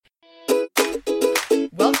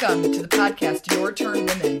Welcome to the podcast, Your Turn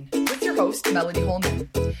Women, with your host, Melody Holman.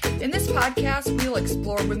 In this podcast, we'll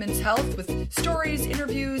explore women's health with stories,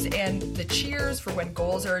 interviews, and the cheers for when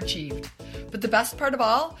goals are achieved. But the best part of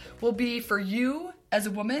all will be for you, as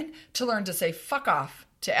a woman, to learn to say fuck off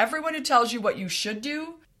to everyone who tells you what you should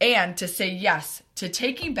do, and to say yes to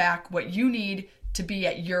taking back what you need to be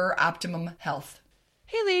at your optimum health.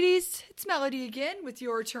 Hey ladies, it's Melody again with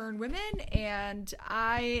Your Turn Women, and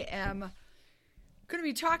I am going to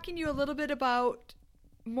be talking to you a little bit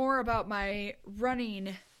more about my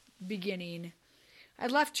running beginning. I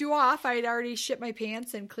left you off. I had already shit my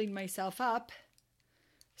pants and cleaned myself up,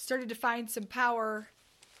 started to find some power,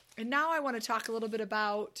 and now I want to talk a little bit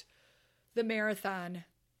about the marathon.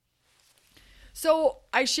 So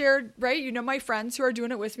I shared, right, my friends who are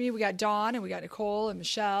doing it with me. We got Dawn and we got Nicole and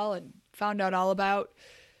Michelle, and found out all about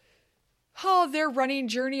their running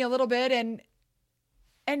journey a little bit,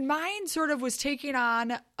 and mine sort of was taking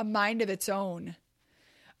on a mind of its own.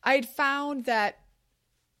 I'd found that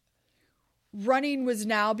running was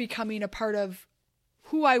now becoming a part of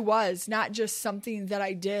who I was, not just something that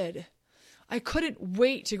I did. I couldn't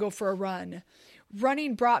wait to go for a run.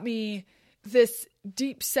 Running brought me this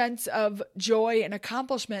deep sense of joy and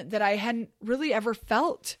accomplishment that I hadn't really ever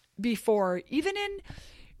felt before. Even in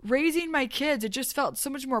raising my kids, it just felt so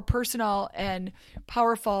much more personal and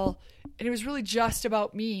powerful, and it was really just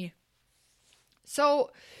about me. So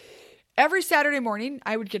every Saturday morning,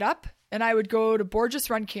 I would get up and I would go to Borges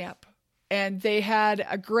Run Camp, and they had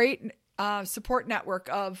a great support network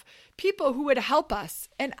of people who would help us.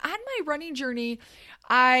 And on my running journey,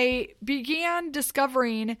 I began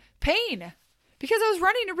discovering pain because I was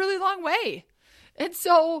running a really long way. And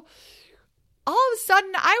so all of a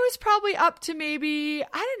sudden, I was probably up to maybe,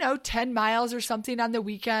 10 miles or something on the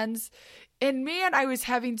weekends. And man, I was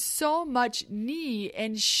having so much knee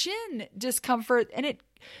and shin discomfort. And it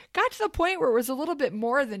got to the point where it was a little bit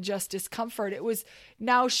more than just discomfort. It was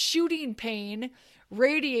now shooting pain,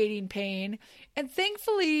 radiating pain. And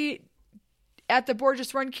thankfully, at the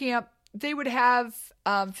Borges Run Camp, they would have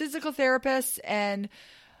physical therapists and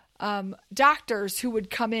doctors who would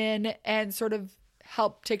come in and sort of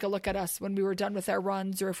help take a look at us when we were done with our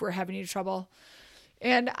runs or if we were having any trouble.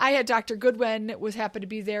 And I had Dr. Goodwin was happened to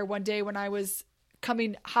be there one day when I was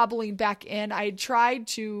hobbling back in. I had tried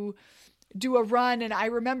to do a run, and I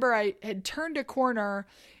remember I had turned a corner,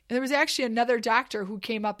 and there was actually another doctor who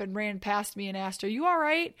came up and ran past me and asked, "Are you all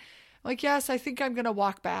right?" I'm like, "Yes, I think I'm going to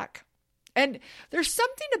walk back." And there's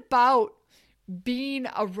something about being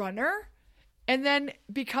a runner and then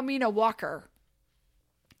becoming a walker.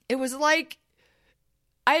 It was like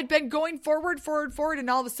I had been going forward, and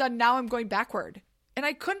all of a sudden now I'm going backward. And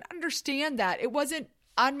I couldn't understand that. It wasn't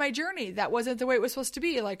on my journey. That wasn't the way it was supposed to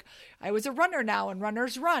be. Like, I was a runner now, and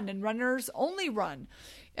runners run, and runners only run.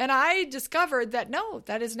 And I discovered that no,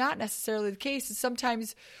 that is not necessarily the case.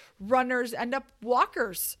 Sometimes runners end up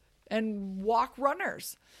walkers and walk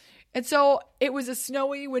runners. And so it was a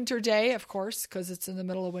snowy winter day, of course, because it's in the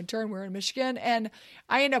middle of winter and we're in Michigan. And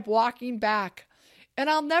I end up walking back. And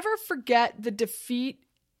I'll never forget the defeat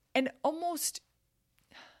and almost,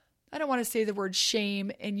 I don't want to say the word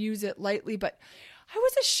shame and use it lightly, but I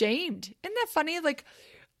was ashamed. Isn't that funny? Like,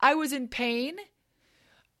 I was in pain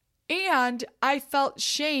and I felt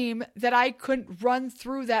shame that I couldn't run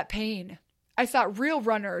through that pain. I thought real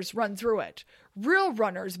runners run through it. Real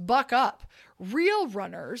runners buck up. Real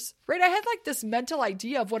runners, right? I had like this mental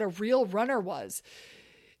idea of what a real runner was,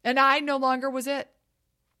 and I no longer was it.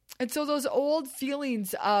 And so those old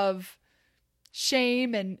feelings of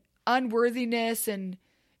shame and unworthiness and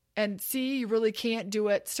see, you really can't do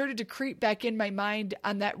it, started to creep back in my mind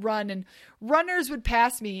on that run. And runners would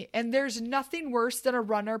pass me, and there's nothing worse than a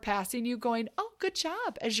runner passing you going, "Oh, good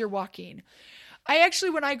job," as you're walking. I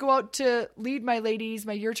actually, when I go out to lead my ladies,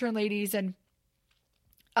 my Your Turn ladies, and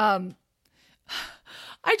I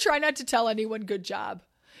try not to tell anyone good job.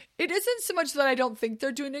 It isn't so much that I don't think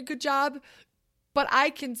they're doing a good job, but I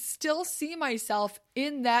can still see myself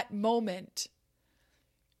in that moment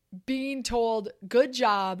being told good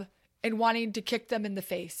job and wanting to kick them in the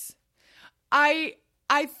face. I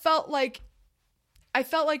felt like,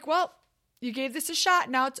 well, you gave this a shot.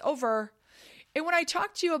 Now it's over. And when I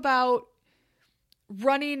talked to you about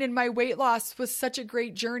running and my weight loss was such a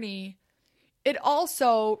great journey, it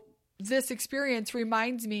also, this experience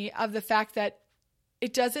reminds me of the fact that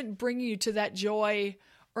it doesn't bring you to that joy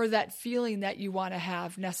or that feeling that you want to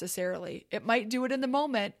have necessarily. It might do it in the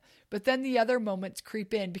moment, but then the other moments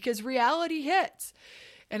creep in because reality hits.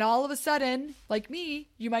 And all of a sudden, like me,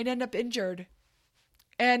 you might end up injured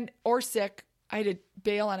or sick. I had to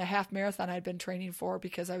bail on a half marathon I'd been training for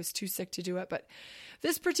because I was too sick to do it. But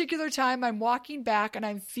this particular time I'm walking back and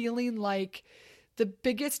I'm feeling like the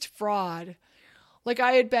biggest fraud. Like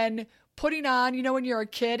I had been putting on, you know, when you're a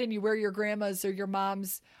kid and you wear your grandma's or your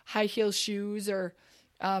mom's high heel shoes or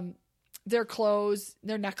their clothes,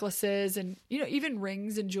 their necklaces, and, you know, even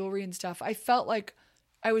rings and jewelry and stuff. I felt like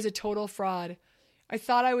I was a total fraud. I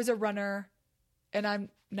thought I was a runner, and I'm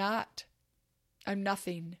not. I'm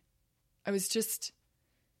nothing. I was just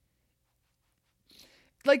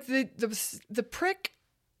like the prick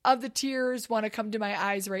of the tears want to come to my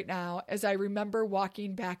eyes right now as I remember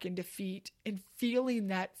walking back in defeat and feeling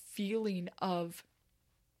that feeling of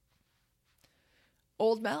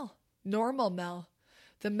old Mel, normal Mel,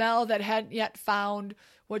 the Mel that hadn't yet found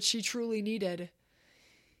what she truly needed.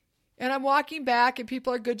 And I'm walking back and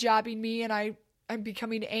people are good jobbing me and I'm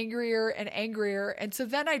becoming angrier and angrier. And so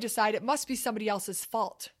then I decide it must be somebody else's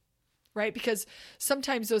fault, right? Because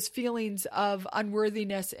sometimes those feelings of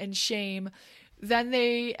unworthiness and shame, then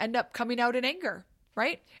they end up coming out in anger,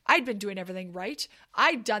 right? I'd been doing everything right.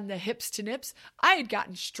 I'd done the hips to nips. I had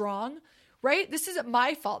gotten strong, right? This isn't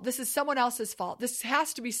my fault. This is someone else's fault. This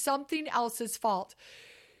has to be something else's fault.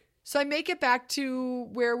 So I make it back to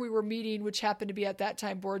where we were meeting, which happened to be at that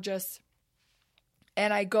time Borges.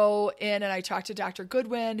 And I go in and I talk to Dr.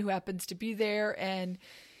 Goodwin, who happens to be there. And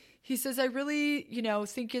he says, I really,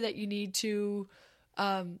 think that you need to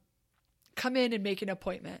come in and make an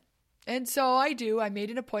appointment. And so I do. I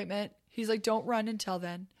made an appointment. He's like, don't run until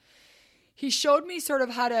then. He showed me sort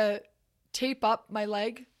of how to tape up my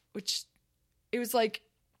leg, which it was like,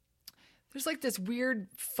 there's like this weird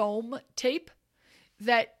foam tape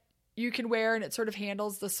that you can wear and it sort of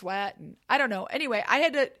handles the sweat. And I don't know. Anyway, I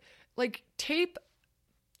had to like tape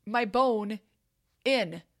my bone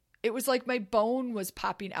in. It was like my bone was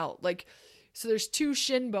popping out. Like, so there's two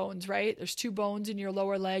shin bones, right? There's two bones in your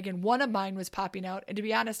lower leg and one of mine was popping out. And to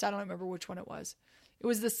be honest, I don't remember which one it was. It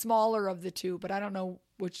was the smaller of the two, but I don't know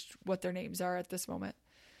what their names are at this moment.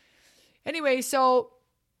 Anyway, so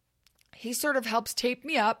he sort of helps tape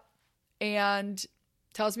me up and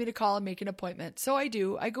tells me to call and make an appointment. So I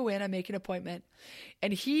do. I go in, I make an appointment,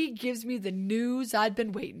 and he gives me the news I'd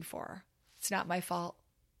been waiting for. It's not my fault.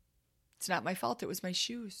 It's not my fault. It was my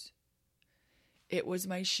shoes. It was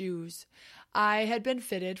my shoes. I had been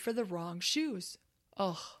fitted for the wrong shoes.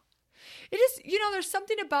 Ugh. It is, there's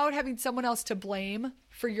something about having someone else to blame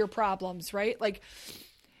for your problems, right? Like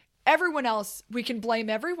everyone else, we can blame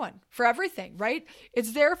everyone for everything, right?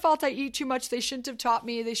 It's their fault I eat too much. They shouldn't have taught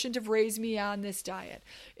me. They shouldn't have raised me on this diet.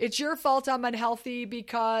 It's your fault I'm unhealthy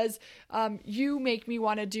because you make me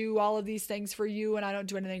want to do all of these things for you and I don't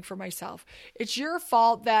do anything for myself. It's your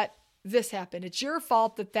fault that this happened. It's your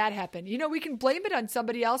fault that happened. We can blame it on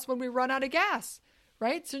somebody else when we run out of gas,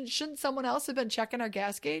 right? So shouldn't someone else have been checking our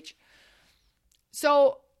gas gauge?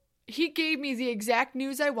 So he gave me the exact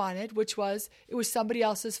news I wanted, which was it was somebody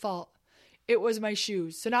else's fault. It was my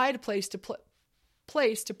shoes. So now I had a place to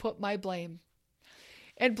put my blame.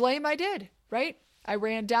 And blame I did, right? I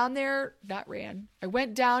ran down there, I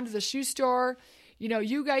went down to the shoe store.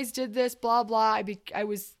 You guys did this, blah, blah. I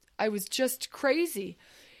was just crazy.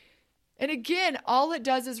 And again, all it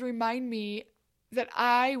does is remind me that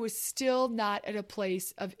I was still not at a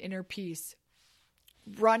place of inner peace.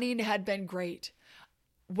 Running had been great.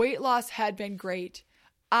 Weight loss had been great.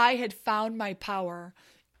 I had found my power.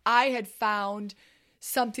 I had found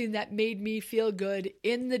something that made me feel good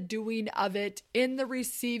in the doing of it, in the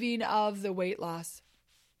receiving of the weight loss.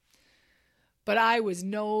 But I was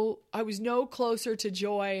no closer to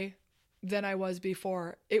joy than I was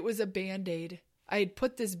before. It was a Band-Aid. I had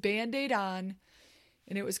put this Band-Aid on,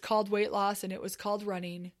 and it was called weight loss, and it was called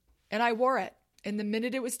running, and I wore it. And the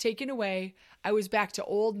minute it was taken away, I was back to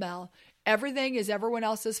old Mel. Everything is everyone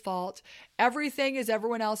else's fault. Everything is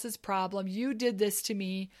everyone else's problem. You did this to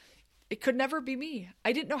me. It could never be me.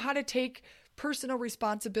 I didn't know how to take personal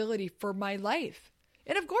responsibility for my life.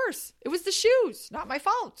 And of course, it was the shoes. Not my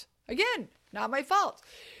fault. Again, not my fault.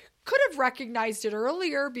 Could have recognized it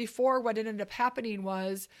earlier before what ended up happening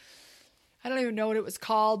was, I don't even know what it was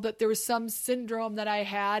called, but there was some syndrome that I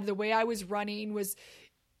had. The way I was running was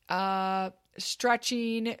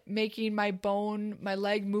stretching, making my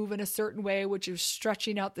leg move in a certain way, which is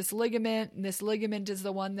stretching out this ligament. And this ligament is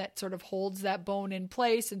the one that sort of holds that bone in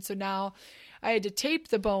place. And so now I had to tape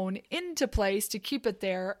the bone into place to keep it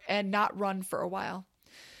there and not run for a while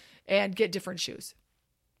and get different shoes.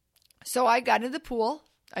 So I got into the pool.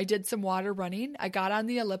 I did some water running. I got on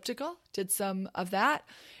the elliptical, did some of that.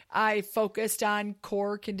 I focused on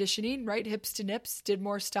core conditioning, right? Hips to nips, did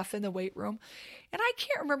more stuff in the weight room. And I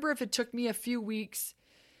can't remember if it took me a few weeks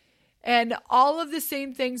And all of the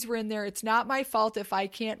same things were in there. It's not my fault if I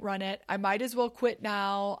can't run it. I might as well quit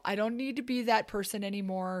now. I don't need to be that person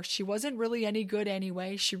anymore. She wasn't really any good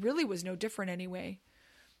anyway. She really was no different anyway.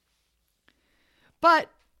 But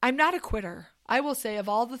I'm not a quitter. I will say, of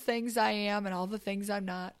all the things I am and all the things I'm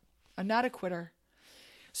not a quitter.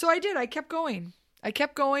 So I did. I kept going.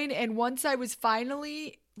 And once I was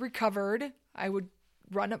finally recovered, I would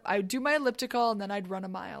do my elliptical and then I'd run a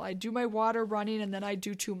mile. I'd do my water running and then I'd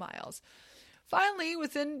do 2 miles. Finally,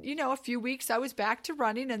 within, a few weeks, I was back to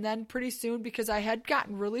running. And then pretty soon, because I had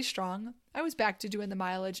gotten really strong, I was back to doing the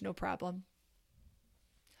mileage, no problem.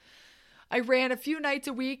 I ran a few nights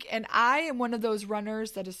a week, and I am one of those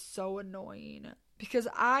runners that is so annoying because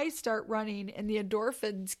I start running and the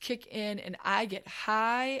endorphins kick in and I get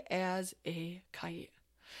high as a kite.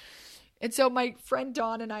 And so my friend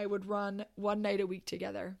Dawn and I would run one night a week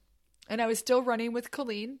together. And I was still running with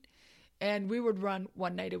Colleen, and we would run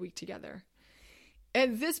one night a week together.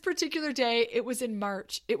 And this particular day, it was in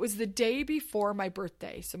March. It was the day before my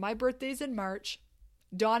birthday. So my birthday's in March.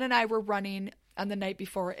 Dawn and I were running on the night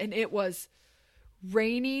before, and it was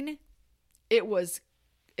raining. It was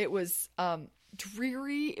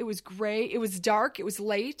dreary. It was gray. It was dark. It was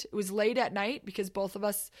late. It was late at night because both of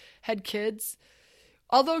us had kids.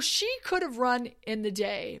 Although she could have run in the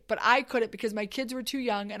day, but I couldn't because my kids were too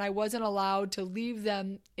young and I wasn't allowed to leave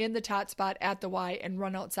them in the tot spot at the Y and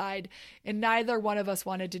run outside. And neither one of us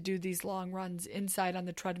wanted to do these long runs inside on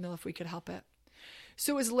the treadmill if we could help it.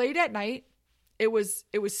 So it was late at night. It was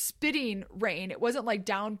spitting rain. It wasn't like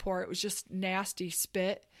downpour. It was just nasty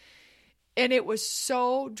spit. And it was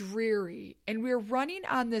so dreary. And we were running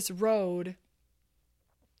on this road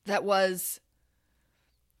that was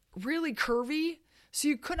really curvy. So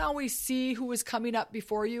you couldn't always see who was coming up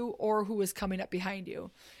before you or who was coming up behind you.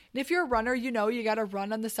 And if you're a runner, you got to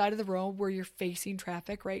run on the side of the road where you're facing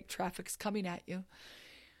traffic, right? Traffic's coming at you.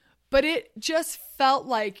 But it just felt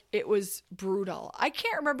like it was brutal. I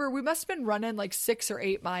can't remember. We must have been running like 6 or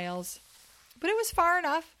 8 miles. But it was far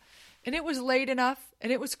enough. And it was late enough.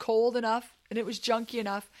 And it was cold enough. And it was junky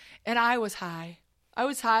enough. And I was high.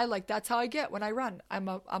 Like that's how I get when I run.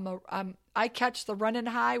 I catch the running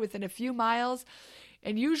high within a few miles.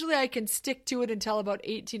 And usually I can stick to it until about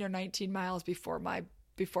 18 or 19 miles before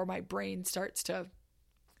my brain starts to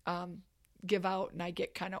give out and I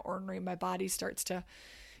get kind of ornery. My body starts to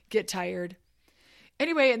get tired.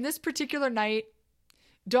 Anyway, in this particular night,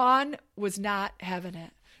 Dawn was not having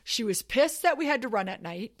it. She was pissed that we had to run at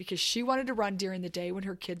night because she wanted to run during the day when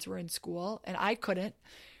her kids were in school and I couldn't.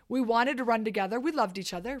 We wanted to run together. We loved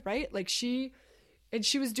each other, right? Like she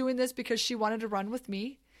was doing this because she wanted to run with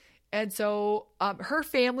me. And so her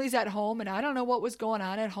family's at home and I don't know what was going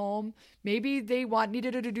on at home. Maybe they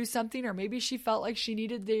needed her to do something, or maybe she felt like she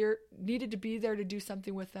needed to be there to do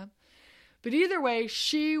something with them. But either way,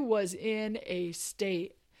 she was in a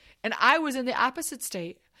state and I was in the opposite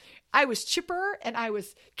state. I was chipper and I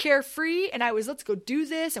was carefree and I was, let's go do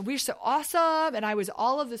this. And we're so awesome. And I was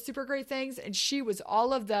all of the super great things. And she was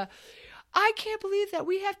all of the, I can't believe that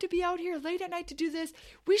we have to be out here late at night to do this.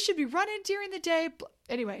 We should be running during the day.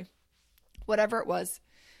 Anyway, whatever it was,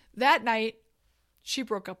 that night, she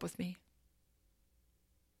broke up with me.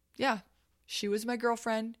 Yeah, she was my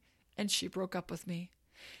girlfriend and she broke up with me.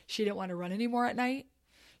 She didn't want to run anymore at night.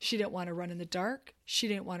 She didn't want to run in the dark. She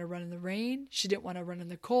didn't want to run in the rain. She didn't want to run in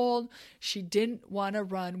the cold. She didn't want to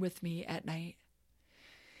run with me at night.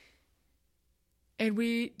 And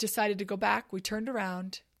we decided to go back. We turned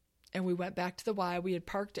around and we went back to the Y. We had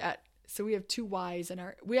parked so we have 2 Ys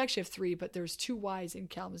we actually have 3, but there's 2 Ys in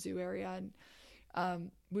Kalamazoo area.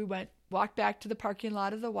 And we walked back to the parking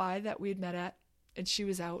lot of the Y that we had met at, and she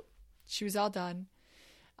was out. She was all done.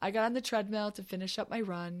 I got on the treadmill to finish up my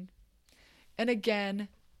run. And again,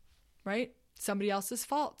 right? Somebody else's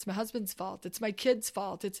fault. It's my husband's fault. It's my kid's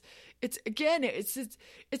fault. It's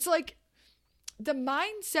like the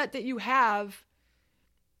mindset that you have.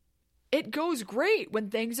 It goes great when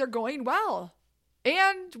things are going well.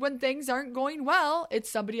 And when things aren't going well, it's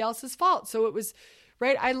somebody else's fault. So it was,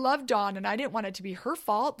 right? I love Dawn and I didn't want it to be her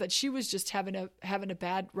fault that she was just having a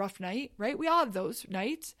bad, rough night, right? We all have those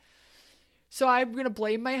nights. So I'm going to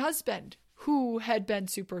blame my husband, who had been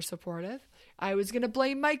super supportive. I was going to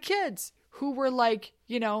blame my kids, who were like,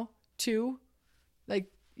 2. Like,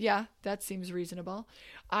 yeah, that seems reasonable.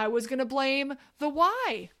 I was going to blame the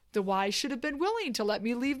Y. The Y should have been willing to let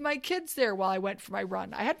me leave my kids there while I went for my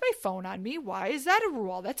run. I had my phone on me. Why is that a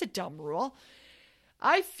rule? That's a dumb rule.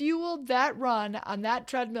 I fueled that run on that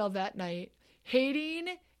treadmill that night,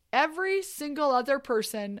 hating every single other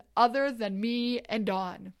person other than me and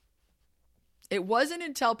Dawn. It wasn't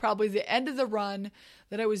until probably the end of the run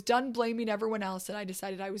that I was done blaming everyone else and I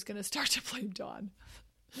decided I was going to start to blame Dawn.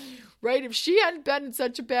 Right? If she hadn't been in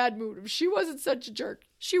such a bad mood, if she wasn't such a jerk,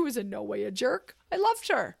 she was in no way a jerk. I loved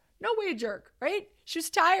her. No way a jerk, right? She was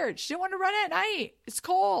tired. She didn't want to run at night. It's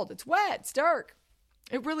cold. It's wet. It's dark.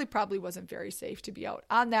 It really probably wasn't very safe to be out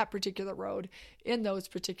on that particular road in those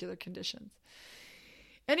particular conditions.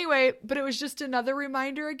 Anyway, but it was just another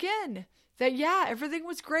reminder again that, yeah, everything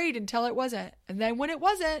was great until it wasn't. And then when it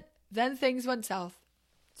wasn't, then things went south.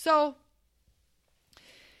 So,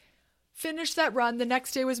 finished that run. The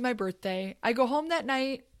next day was my birthday. I go home that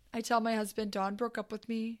night. I tell my husband, Dawn broke up with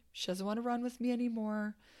me. She doesn't want to run with me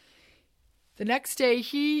anymore. The next day,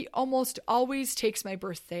 he almost always takes my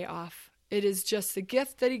birthday off. It is just the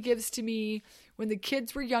gift that he gives to me. When the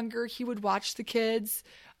kids were younger, he would watch the kids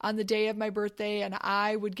on the day of my birthday, and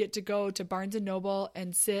I would get to go to Barnes & Noble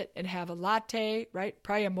and sit and have a latte, right?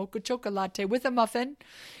 Probably a mocha choca latte with a muffin.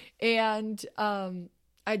 And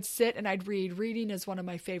I'd sit and I'd read. Reading is one of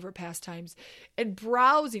my favorite pastimes. And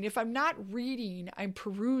browsing, if I'm not reading, I'm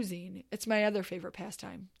perusing. It's my other favorite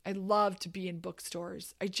pastime. I love to be in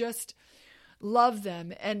bookstores. I just love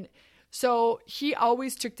them. And so he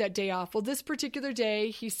always took that day off. Well, this particular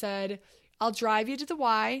day, he said, I'll drive you to the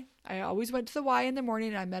Y. I always went to the Y in the morning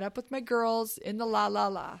and I met up with my girls in the La La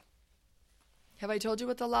La. Have I told you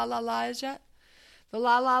what the La La La is yet? The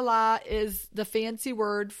La La La is the fancy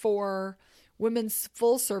word for women's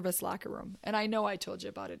full service locker room. And I know I told you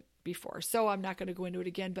about it before, so I'm not going to go into it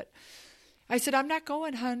again. But I said, I'm not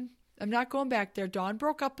going, hun. I'm not going back there. Dawn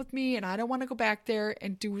broke up with me and I don't want to go back there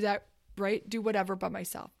and do that, right? Do whatever by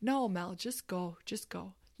myself. No, Mel, just go. Just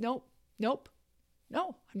go. Nope.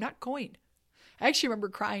 No, I'm not going. I actually remember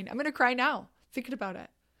crying. I'm going to cry now, thinking about it.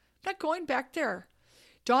 I'm not going back there.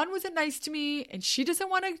 Dawn wasn't nice to me and she doesn't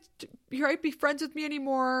want to be friends with me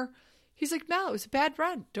anymore. He's like, Mel, it was a bad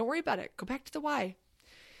run. Don't worry about it. Go back to the Y.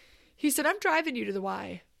 He said, I'm driving you to the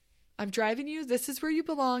Y. I'm driving you. This is where you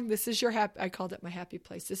belong. This is your I called it my happy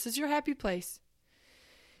place. This is your happy place.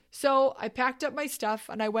 So I packed up my stuff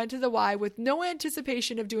and I went to the Y with no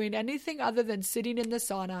anticipation of doing anything other than sitting in the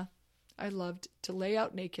sauna. I loved to lay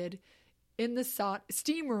out naked in the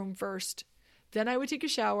steam room first. Then I would take a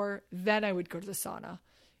shower. Then I would go to the sauna.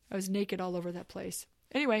 I was naked all over that place.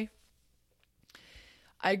 Anyway,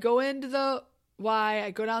 I go into the Y,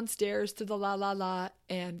 I go downstairs to the La La La,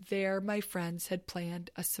 and there my friends had planned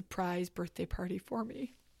a surprise birthday party for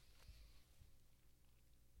me.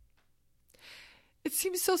 It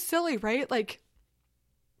seems so silly, right? Like,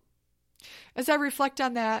 as I reflect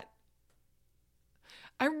on that,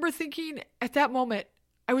 I remember thinking at that moment,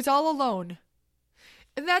 I was all alone.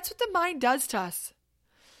 And that's what the mind does to us.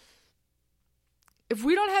 If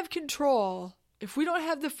we don't have control, if we don't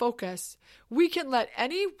have the focus, we can let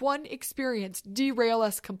any one experience derail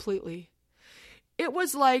us completely. It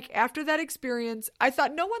was like after that experience, I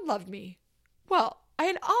thought no one loved me. Well, I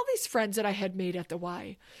had all these friends that I had made at the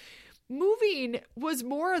Y. Moving was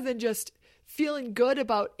more than just feeling good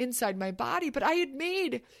about inside my body, but I had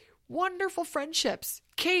made wonderful friendships.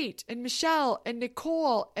 Kate and Michelle and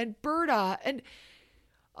Nicole and Berta and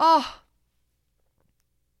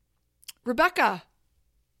Rebecca.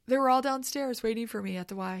 They were all downstairs waiting for me at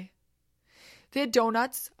the Y. They had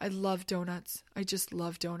donuts. I love donuts. I just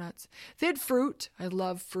love donuts. They had fruit. I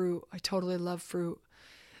love fruit. I totally love fruit.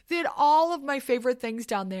 They had all of my favorite things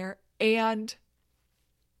down there. And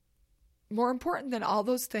more important than all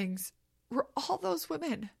those things were all those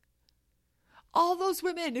women. All those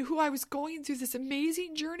women who I was going through this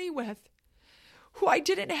amazing journey with, who I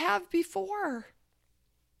didn't have before.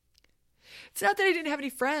 It's not that I didn't have any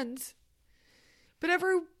friends, but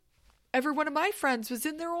every one of my friends was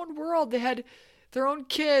in their own world. They had their own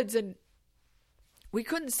kids and we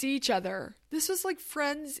couldn't see each other. This was like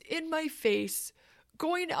friends in my face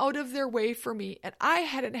going out of their way for me. And I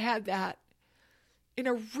hadn't had that in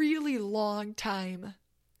a really long time.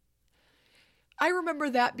 I remember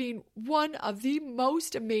that being one of the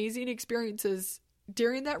most amazing experiences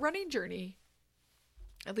during that running journey,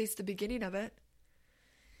 at least the beginning of it.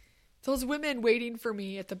 Those women waiting for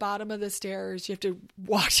me at the bottom of the stairs. You have to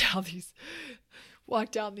walk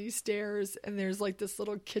down these stairs, and there's like this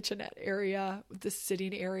little kitchenette area, this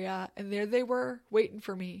sitting area, and there they were waiting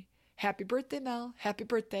for me. Happy birthday, Mel. Happy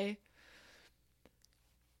birthday.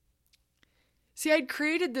 See, I'd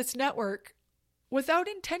created this network without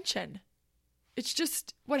intention. It's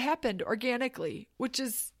just what happened organically, which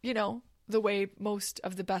is, the way most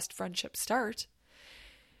of the best friendships start.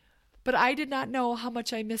 But I did not know how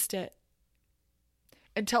much I missed it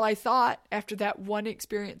until I thought after that one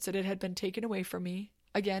experience that it had been taken away from me.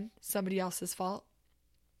 Again, somebody else's fault.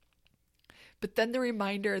 but then the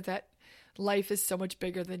reminder that life is so much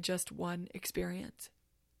bigger than just one experience.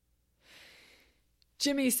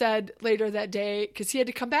 Jimmy said later that day, because he had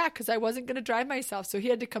to come back because I wasn't going to drive myself. So he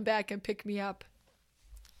had to come back and pick me up.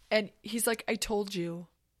 And he's like, I told you.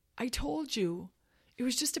 It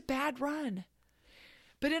was just a bad run.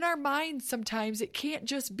 But in our minds, sometimes it can't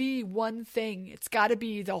just be one thing. It's got to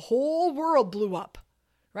be the whole world blew up,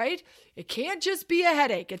 right? It can't just be a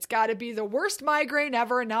headache. It's got to be the worst migraine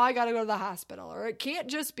ever, and now I got to go to the hospital. Or it can't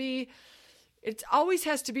just be, it always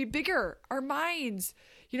has to be bigger. Our minds.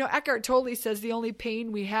 Eckhart Tolle says the only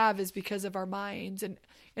pain we have is because of our minds. And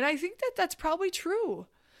I think that that's probably true.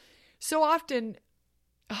 So often,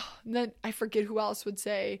 and then I forget who else would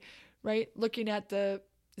say, right? Looking at the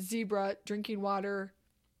zebra drinking water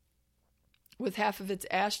with half of its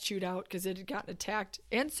ass chewed out because it had gotten attacked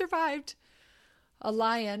and survived a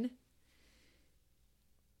lion.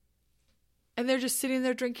 And they're just sitting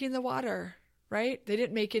there drinking the water, right? They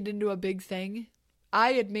didn't make it into a big thing.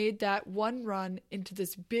 I had made that one run into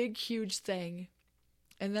this big, huge thing.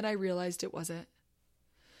 And then I realized it wasn't.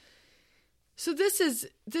 So this is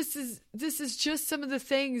just some of the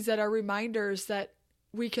things that are reminders that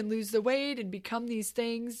we can lose the weight and become these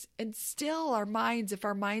things. And still our minds, if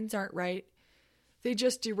our minds aren't right, they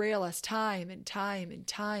just derail us time and time and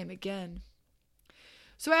time again.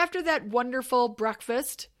 So after that wonderful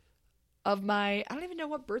breakfast of I don't even know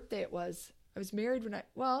what birthday it was. I was married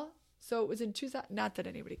so it was in 2000, not that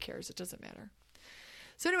anybody cares. It doesn't matter.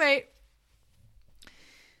 So anyway,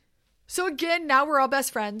 so again, now we're all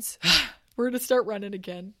best friends. We're going to start running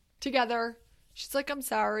again together. She's like, I'm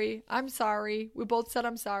sorry. We both said,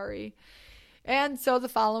 I'm sorry. And so the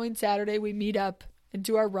following Saturday, we meet up and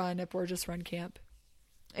do our run at Borges Run Camp.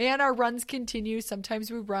 And our runs continue. Sometimes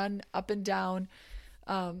we run up and down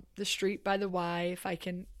the street by the Y if I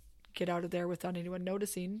can get out of there without anyone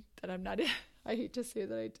noticing that I'm not. I hate to say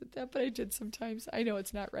that I did that, but I did sometimes. I know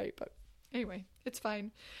it's not right, but anyway, it's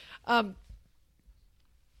fine. And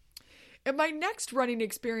my next running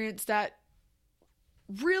experience that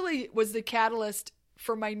really was the catalyst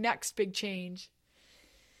for my next big change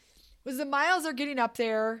was the miles are getting up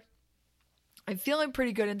there. I'm feeling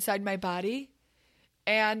pretty good inside my body.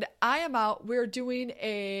 And I am out. We're doing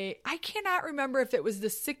I cannot remember if it was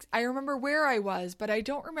I remember where I was, but I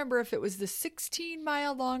don't remember if it was the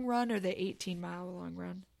 16-mile long run or the 18-mile long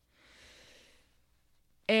run.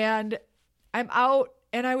 And I'm out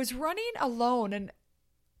and I was running alone. And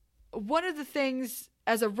one of the things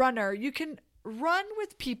as a runner, you can run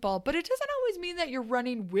with people, but it doesn't always mean that you're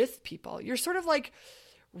running with people. You're sort of like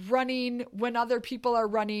running when other people are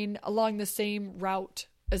running along the same route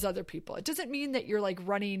as other people. It doesn't mean that you're like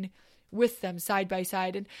running with them side by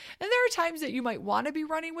side. And there are times that you might want to be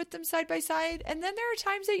running with them side by side. And then there are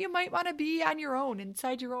times that you might want to be on your own,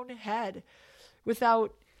 inside your own head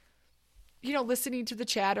without, listening to the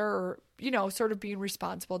chatter or, sort of being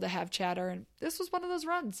responsible to have chatter. And this was one of those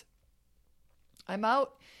runs. I'm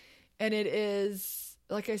out and it is,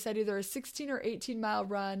 like I said, either a 16 or 18-mile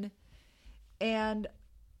run. And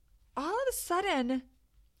all of a sudden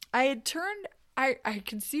I had turned, I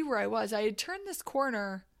can see where I was. I had turned this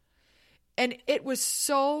corner and it was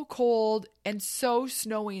so cold and so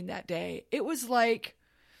snowing that day. It was like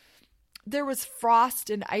there was frost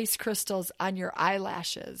and ice crystals on your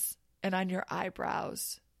eyelashes and on your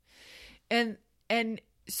eyebrows. And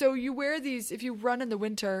so you wear these, if you run in the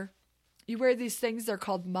winter, you wear these things, they're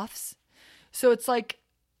called muffs. So it's like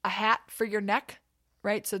a hat for your neck,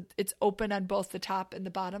 right? So it's open on both the top and the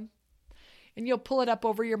bottom. And you'll pull it up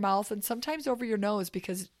over your mouth and sometimes over your nose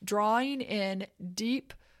because drawing in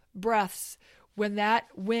deep breaths when that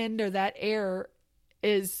wind or that air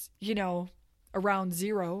is, around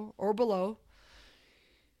 0 or below,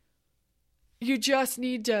 you just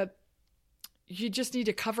need to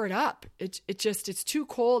cover it up. It's too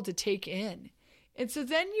cold to take in. And so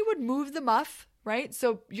then you would move the muff, right?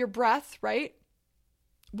 So your breath, right,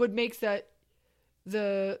 would make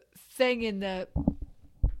the thing in the,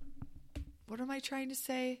 what am I trying to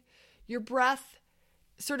say? Your breath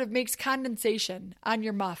sort of makes condensation on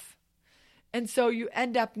your muff. And so you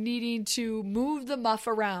end up needing to move the muff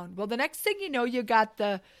around. Well, the next thing you know, you got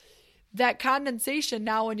that condensation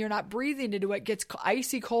now when you're not breathing into it gets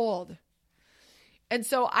icy cold. And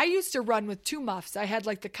so I used to run with 2 muffs. I had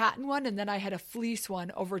like the cotton one and then I had a fleece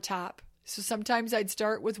one over top. So sometimes I'd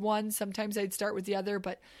start with one, sometimes I'd start with the other,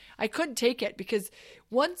 but I couldn't take it because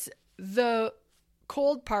once the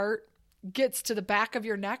cold part gets to the back of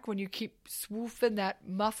your neck when you keep swoofing that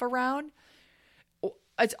muff around,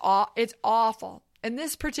 it's awful. And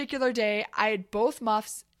this particular day, I had both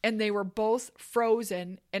muffs and they were both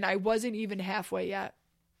frozen and I wasn't even halfway yet.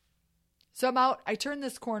 So I'm out, I turn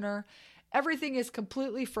this corner, everything is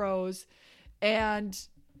completely froze, and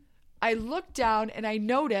I look down and I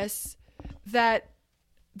notice that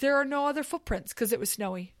there are no other footprints because it was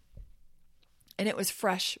snowy. And it was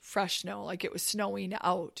fresh snow, like it was snowing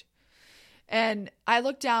out. And I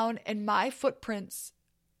look down and my footprints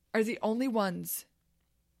are the only ones.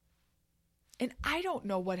 And I don't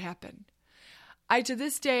know what happened. To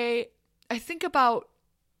this day, I think about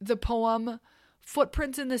the poem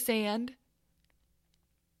Footprints in the Sand.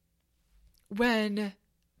 When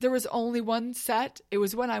there was only one set, it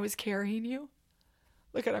was when I was carrying you.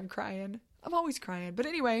 Look at, I'm crying. I'm always crying. But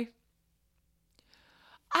anyway,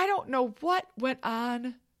 I don't know what went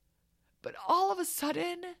on, but all of a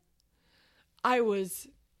sudden, I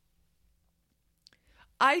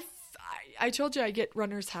told you I get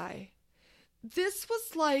runner's high. This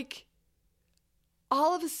was like,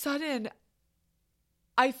 all of a sudden,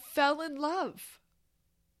 I fell in love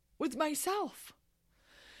with myself.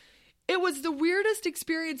 It was the weirdest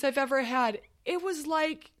experience I've ever had. It was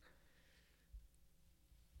like,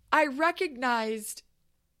 I recognized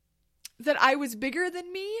that I was bigger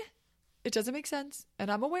than me. It doesn't make sense,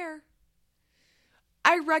 and I'm aware.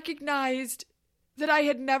 I recognized that I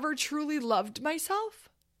had never truly loved myself,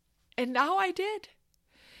 and now I did.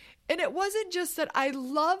 And it wasn't just that I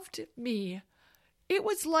loved me. It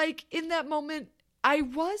was like in that moment, I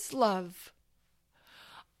was love.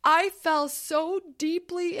 I fell so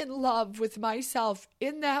deeply in love with myself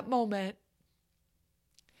in that moment.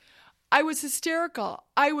 I was hysterical.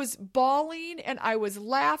 I was bawling and I was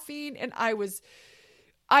laughing and I was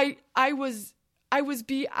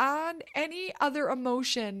beyond any other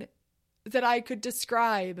emotion that I could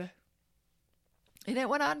describe. And it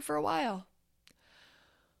went on for a while.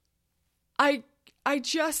 I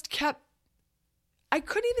just kept, I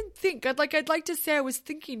couldn't even think. I'd like to say I was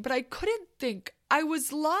thinking, but I couldn't think. I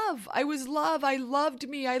was love. I was love. I loved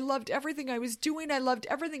me. I loved everything I was doing. I loved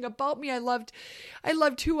everything about me. I loved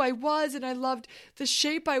who I was, and I loved the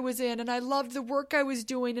shape I was in, and I loved the work I was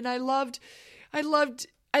doing, and I loved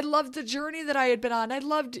the journey that I had been on. I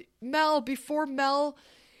loved Mel before Mel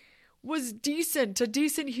was decent, a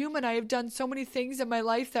decent human. I have done so many things in my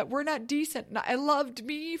life that were not decent. And I loved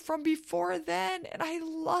me from before then, and I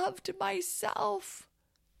loved myself.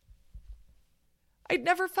 I'd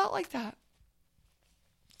never felt like that.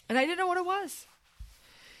 And I didn't know what it was.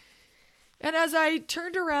 And as I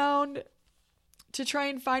turned around to try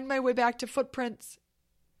and find my way back to Footprints,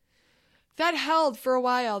 that held for a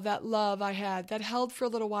while, that love I had, that held for a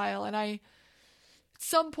little while. And at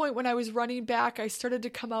some point when I was running back, I started to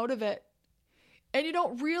come out of it. And you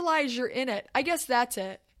don't realize you're in it. I guess that's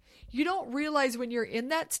it. You don't realize when you're in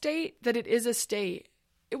that state that it is a state.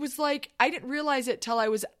 It was like, I didn't realize it till I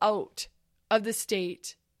was out of the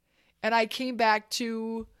state. And I came back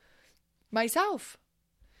to myself.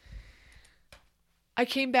 I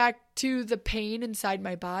came back to the pain inside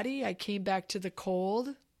my body. I came back to the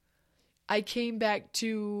cold. I came back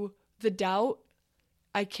to the doubt.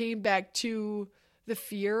 I came back to the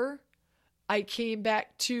fear. I came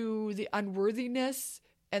back to the unworthiness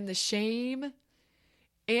and the shame.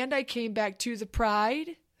 And I came back to the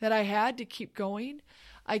pride that I had to keep going.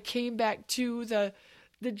 I came back to the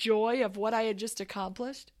joy of what I had just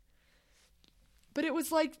accomplished. But it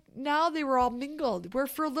was like now they were all mingled, where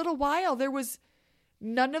for a little while there was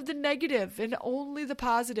none of the negative and only the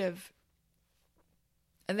positive.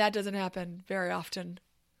 And that doesn't happen very often.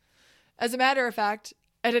 As a matter of fact,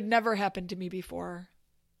 it had never happened to me before.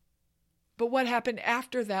 But what happened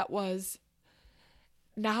after that was,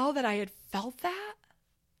 now that I had felt that,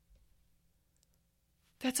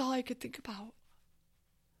 that's all I could think about.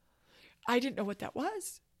 I didn't know what that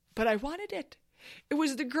was, but I wanted it. It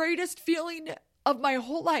was the greatest feeling of my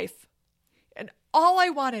whole life. And all I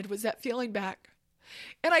wanted was that feeling back.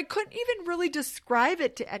 And I couldn't even really describe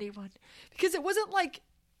it to anyone because it wasn't like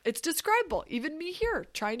it's describable. Even me here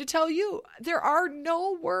trying to tell you, there are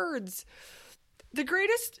no words. The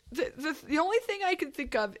only thing I can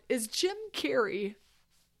think of is Jim Carrey,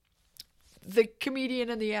 the comedian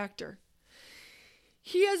and the actor.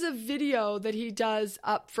 He has a video that he does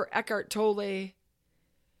up for Eckhart Tolle,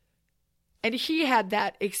 and he had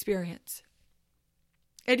that experience.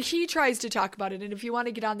 And he tries to talk about it. And if you want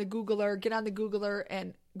to get on the Googler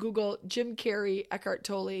and Google Jim Carrey, Eckhart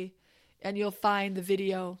Tolle, and you'll find the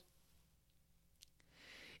video.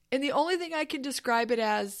 And the only thing I can describe it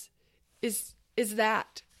as is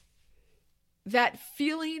that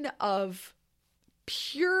feeling of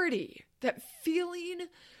purity, that feeling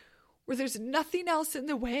where there's nothing else in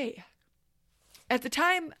the way. At the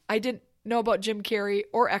time, I didn't know about Jim Carrey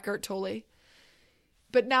or Eckhart Tolle.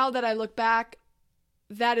 But now that I look back,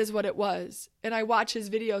 that is what it was. And I watch his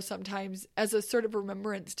videos sometimes as a sort of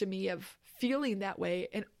remembrance to me of feeling that way.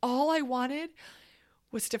 And all I wanted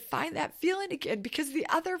was to find that feeling again, because the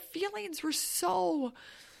other feelings were so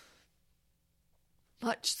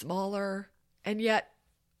much smaller and yet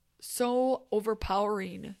so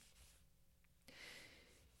overpowering.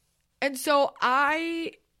 And so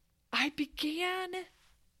I began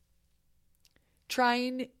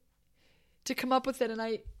trying to come up with it, and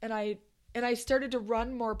I started to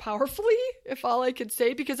run more powerfully, if all I could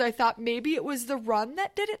say, because I thought maybe it was the run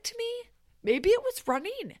that did it to me. Maybe it was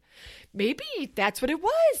running. Maybe that's what it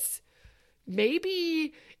was.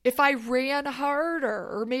 Maybe if I ran harder,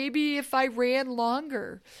 or maybe if I ran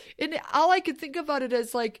longer. And all I could think about it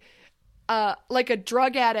as like a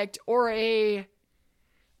drug addict or a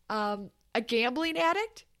gambling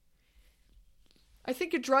addict. I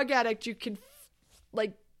think a drug addict, you can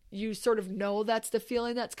you sort of know that's the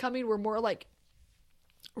feeling that's coming. We're more like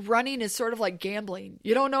running is sort of like gambling.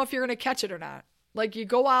 You don't know if you're going to catch it or not. Like you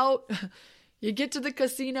go out, you get to the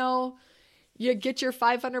casino, you get your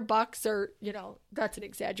 $500 or, that's an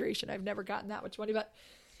exaggeration. I've never gotten that much money, but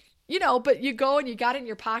but you go and you got it in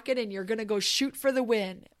your pocket and you're going to go shoot for the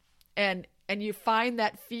win. And you find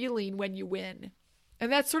that feeling when you win.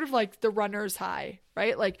 And that's sort of like the runner's high,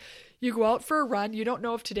 right? Like you go out for a run. You don't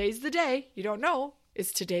know if today's the day. You don't know.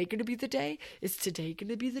 Is today going to be the day? Is today going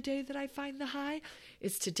to be the day that I find the high?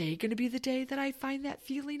 Is today going to be the day that I find that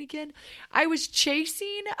feeling again? I was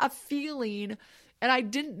chasing a feeling and I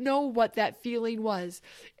didn't know what that feeling was.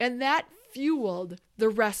 And that fueled the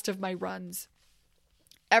rest of my runs.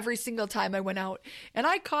 Every single time I went out. And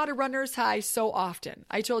I caught a runner's high so often.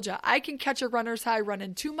 I told you, I can catch a runner's high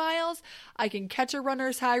running 2 miles. I can catch a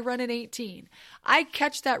runner's high running 18. I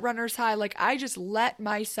catch that runner's high like I just let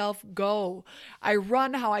myself go. I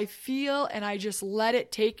run how I feel and I just let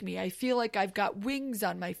it take me. I feel like I've got wings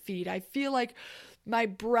on my feet. I feel like my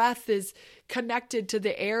breath is connected to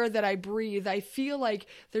the air that I breathe. I feel like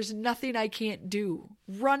there's nothing I can't do.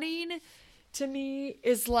 Running to me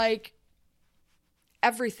is like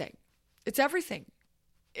everything. It's everything.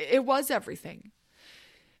 It was everything.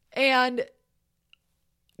 And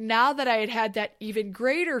now that I had had that even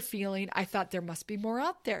greater feeling, I thought there must be more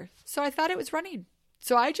out there. So I thought it was running.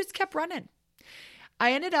 So I just kept running.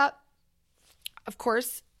 I ended up, not of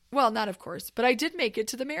course, but I did make it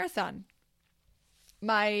to the marathon.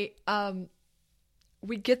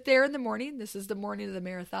 We get there in the morning. This is the morning of the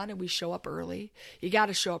marathon, and we show up early. You got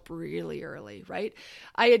to show up really early, right?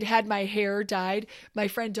 I had my hair dyed. My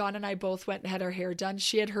friend Dawn and I both went and had our hair done.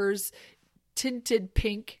 She had hers tinted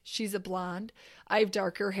pink. She's a blonde. I have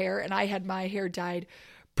darker hair, and I had my hair dyed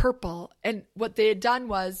purple. And what they had done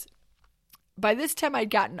was, by this time I'd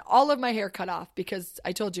gotten all of my hair cut off because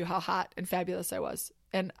I told you how hot and fabulous I was.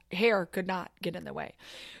 And hair could not get in the way.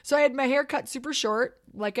 So I had my hair cut super short,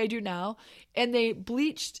 like I do now, and they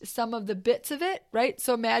bleached some of the bits of it, right?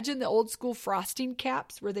 So imagine the old school frosting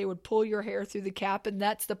caps where they would pull your hair through the cap, and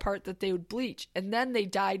that's the part that they would bleach. And then they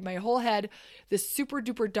dyed my whole head this super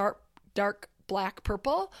duper dark black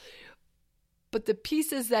purple. But the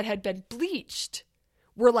pieces that had been bleached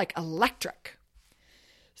were like electric.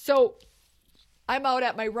 So I'm out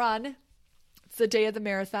at my run. It's the day of the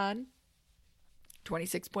marathon.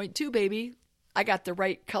 26.2, baby. I got the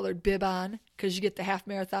right colored bib on because you get the half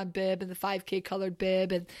marathon bib and the 5K colored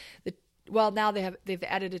bib. And now they've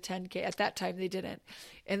added a 10K. At that time they didn't.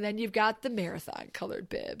 And then you've got the marathon colored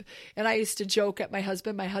bib. And I used to joke at my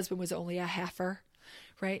husband. My husband was only a halfer,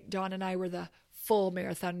 right? Dawn and I were the full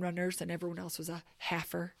marathon runners and everyone else was a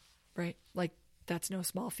halfer, right? Like that's no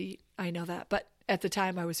small feat. I know that. But at the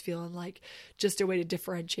time I was feeling like just a way to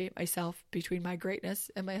differentiate myself between my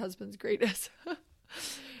greatness and my husband's greatness.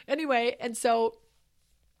 Anyway, and so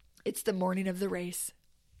it's the morning of the race.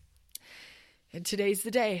 And today's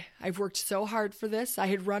the day. I've worked so hard for this. I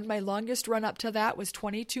had run my longest run up to that was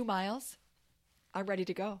 22 miles. I'm ready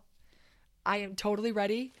to go. I am totally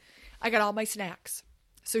ready. I got all my snacks.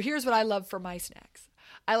 So here's what I love for my snacks.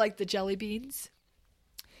 I like the jelly beans.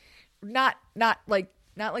 Not like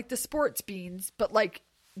the sports beans, but like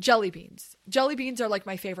jelly beans. Jelly beans are like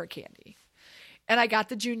my favorite candy. And I got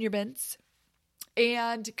the Junior Mints.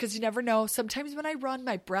 And because you never know, sometimes when I run,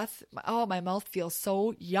 my mouth feels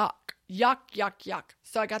so yuck.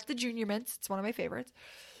 So I got the Junior Mints. It's one of my favorites.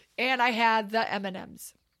 And I had the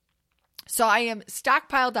M&Ms. So I am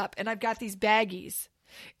stockpiled up and I've got these baggies.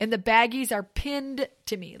 And the baggies are pinned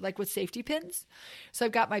to me, like with safety pins. So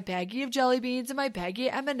I've got my baggie of jelly beans and my baggie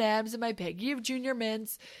of M&Ms and my baggie of Junior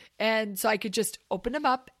Mints. And so I could just open them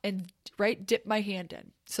up and dip my hand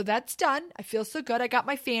in. So that's done. I feel so good. I got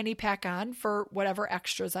my fanny pack on for whatever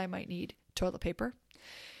extras I might need. Toilet paper.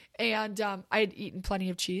 And I had eaten plenty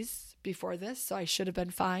of cheese before this, so I should have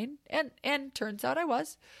been fine. And turns out I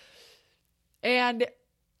was. And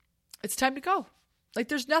it's time to go. Like,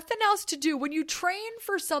 there's nothing else to do. When you train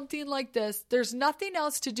for something like this, there's nothing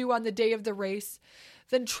else to do on the day of the race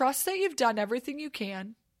than trust that you've done everything you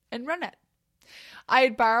can and run it. I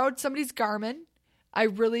had borrowed somebody's Garmin.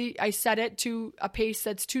 I set it to a pace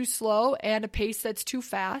that's too slow and a pace that's too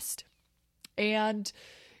fast and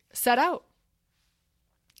set out.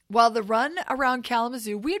 Well, the run around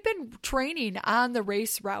Kalamazoo, we had been training on the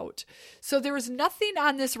race route. So there was nothing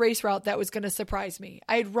on this race route that was going to surprise me.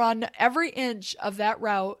 I had run every inch of that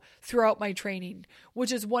route throughout my training,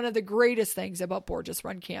 which is one of the greatest things about Borges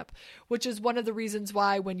Run Camp, which is one of the reasons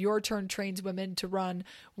why when Your Turn trains women to run,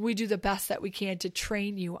 we do the best that we can to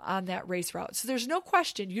train you on that race route. So there's no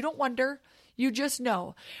question. You don't wonder. You just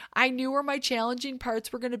know. I knew where my challenging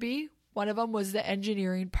parts were going to be. One of them was the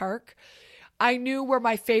engineering park. I knew where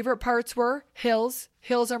my favorite parts were. Hills.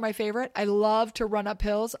 Hills are my favorite. I love to run up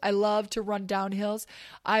hills. I love to run down hills.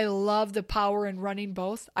 I love the power in running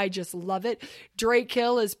both. I just love it. Drake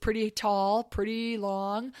Hill is pretty tall, pretty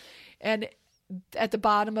long. And at the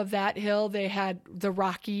bottom of that hill, they had the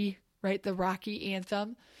Rocky, right? The Rocky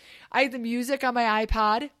anthem. I had the music on my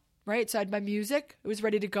iPod, right? So I had my music. It was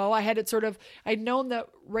ready to go. I'd known the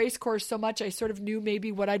race course so much, I sort of knew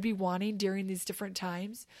maybe what I'd be wanting during these different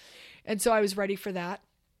times. And so I was ready for that.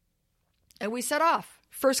 And we set off.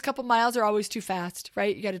 First couple miles are always too fast,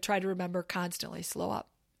 right? You got to try to remember constantly, slow up,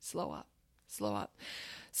 slow up, slow up.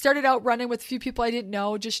 Started out running with a few people I didn't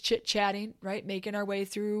know, just chit-chatting, right? Making our way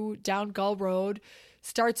through down Gull Road.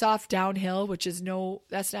 Starts off downhill, which is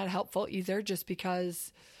that's not helpful either, just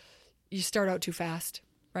because you start out too fast,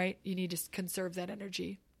 right? You need to conserve that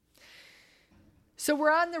energy. So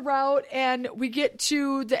we're on the route and we get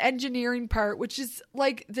to the engineering part, which is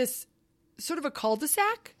like this sort of a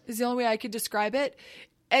cul-de-sac is the only way I could describe it.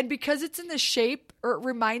 And because it's in the shape, or it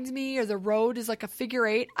reminds me, or the road is like a figure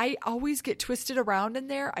eight, I always get twisted around in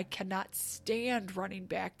there. I cannot stand running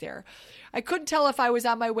back there. I couldn't tell if I was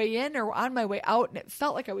on my way in or on my way out, and it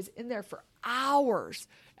felt like I was in there for hours.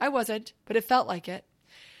 I wasn't, but it felt like it.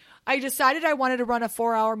 I decided I wanted to run a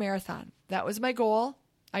 4-hour marathon. That was my goal.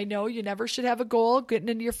 I know you never should have a goal getting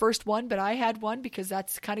into your first one, but I had one because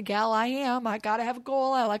that's the kind of gal I am. I got to have a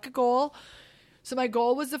goal. I like a goal. So my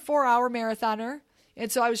goal was the 4-hour marathoner. And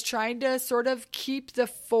so I was trying to sort of keep the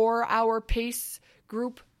 4-hour pace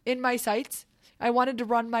group in my sights. I wanted to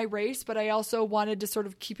run my race, but I also wanted to sort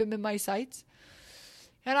of keep him in my sights.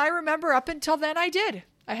 And I remember up until then I did.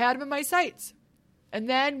 I had him in my sights. And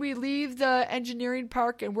then we leave the engineering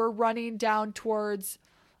park and we're running down towards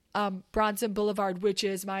Bronson Boulevard, which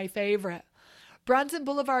is my favorite. Bronson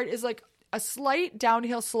Boulevard is like a slight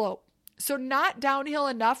downhill slope. So not downhill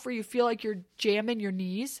enough where you feel like you're jamming your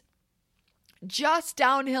knees, just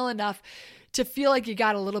downhill enough to feel like you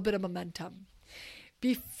got a little bit of momentum.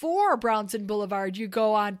 Before Bronson Boulevard, you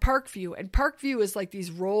go on Parkview, and Parkview is like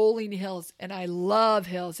these rolling hills, and I love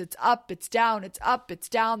hills. It's up, it's down, it's up, it's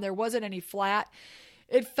down. There wasn't any flat.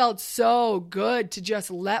 It felt so good to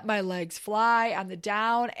just let my legs fly on the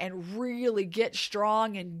down and really get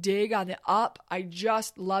strong and dig on the up. I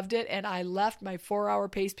just loved it, and I left my 4-hour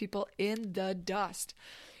pace people in the dust.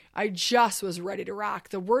 I just was ready to rock.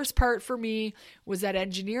 The worst part for me was that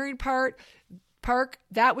engineering park.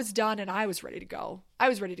 That was done, and I was ready to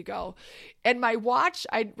go. And my watch,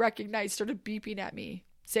 I recognized, started beeping at me,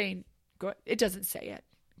 saying, "Go." It doesn't say it.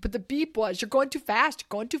 But the beep was, "You're going too fast, you're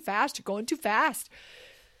going too fast, you're going too fast."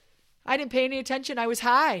 I didn't pay any attention. I was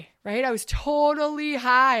high, right? I was totally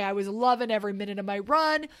high. I was loving every minute of my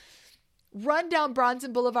run down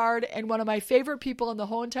Bronson Boulevard. And one of my favorite people in the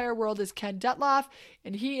whole entire world is Ken Detloff.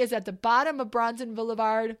 And he is at the bottom of Bronson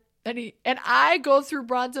Boulevard. And I go through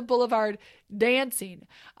Bronson Boulevard dancing.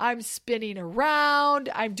 I'm spinning around.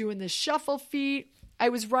 I'm doing the shuffle feet. I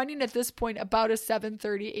was running at this point about a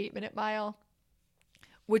 7:30 8-minute mile,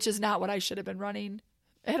 which is not what I should have been running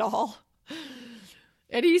at all.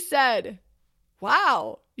 And he said,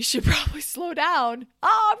 "Wow, you should probably slow down."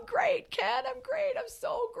 "Oh, I'm great, Ken. I'm great. I'm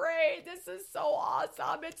so great. This is so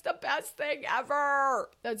awesome. It's the best thing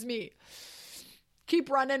ever." That's me. Keep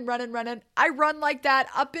running. I run like that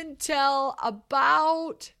up until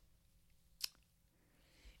about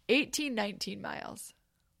 18, 19 miles.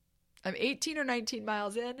 I'm 18 or 19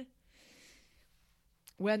 miles in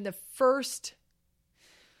when the first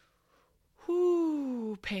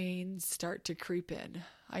pains start to creep in.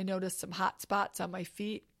 I noticed some hot spots on my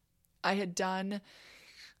feet. I had done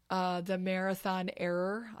the marathon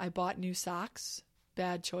error. I bought new socks.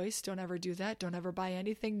 Bad choice. Don't ever do that. Don't ever buy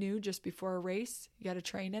anything new just before a race. You got to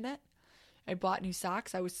train in it. I bought new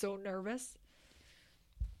socks. I was so nervous.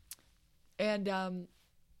 And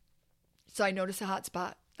so I noticed a hot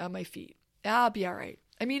spot on my feet. I'll be all right.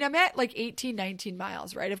 I mean, I'm at like 18, 19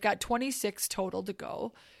 miles, right? I've got 26 total to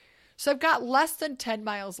go. So I've got less than 10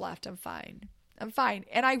 miles left. I'm fine. I'm fine.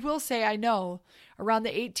 And I will say, I know around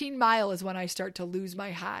the 18 mile is when I start to lose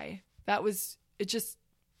my high. That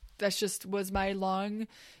just was my long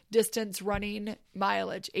distance running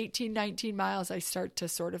mileage. 18, 19 miles, I start to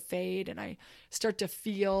sort of fade and I start to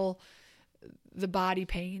feel the body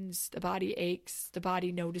pains, the body aches, the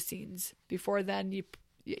body noticings. Before then,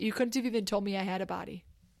 you couldn't have even told me I had a body.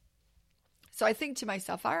 So I think to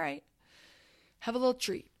myself, all right, have a little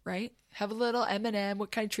treat, right? Have a little M&M.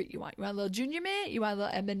 What kind of treat you want? You want a little Junior Mint? You want a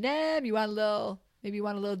little M&M? You want maybe you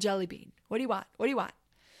want a little jelly bean. What do you want? What do you want?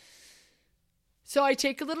 So I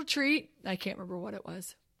take a little treat. I can't remember what it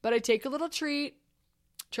was, but I take a little treat,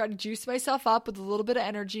 try to juice myself up with a little bit of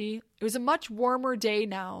energy. It was a much warmer day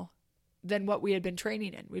now than what we had been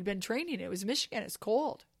training in. We'd been training. It was Michigan. It's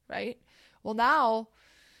cold, right? Well, now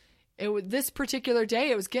this particular day,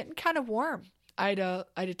 it was getting kind of warm. I had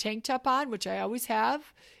a tank top on, which I always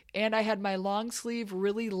have. And I had my long sleeve,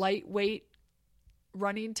 really lightweight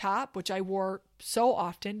running top, which I wore so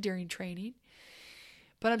often during training.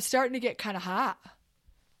 But I'm starting to get kind of hot,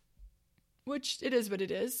 which it is what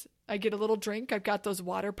it is. I get a little drink. I've got those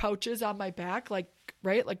water pouches on my back, like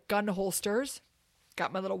gun holsters.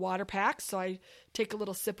 Got my little water packs. So I take a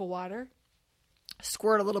little sip of water,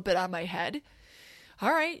 squirt a little bit on my head.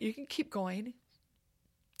 All right, you can keep going.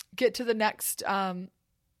 Get to the next,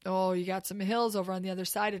 you got some hills over on the other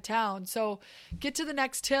side of town. So get to the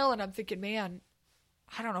next hill and I'm thinking, man,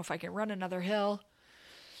 I don't know if I can run another hill.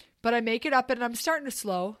 But I make it up and I'm starting to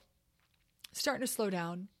slow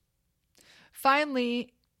down.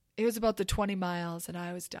 Finally, it was about the 20 miles and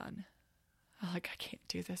I was done. I'm like, I can't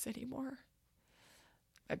do this anymore.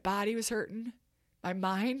 My body was hurting. My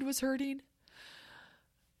mind was hurting.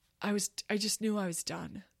 I just knew I was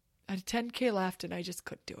done. I had 10K left and I just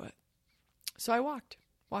couldn't do it. So I walked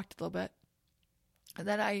a little bit. And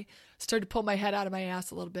then I started to pull my head out of my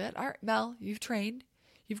ass a little bit. All right, Mel, you've trained.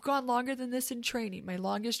 You've gone longer than this in training. My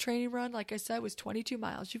longest training run, like I said, was 22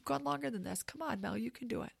 miles. You've gone longer than this. Come on, Mel, you can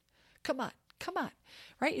do it. Come on.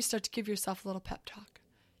 Right? You start to give yourself a little pep talk.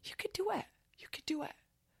 You can do it. You can do it.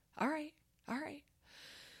 All right.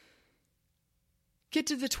 Get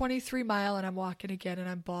to the 23 mile and I'm walking again and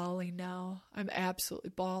I'm bawling now. I'm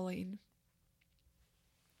absolutely bawling.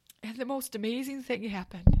 And the most amazing thing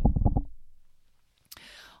happened.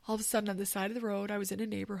 All of a sudden on the side of the road, I was in a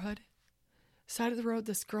neighborhood. Side of the road,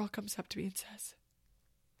 this girl comes up to me and says,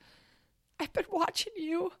 I've been watching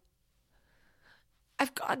you.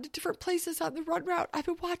 I've gone to different places on the run route. I've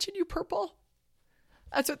been watching you, Purple.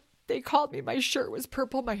 That's what they called me. My shirt was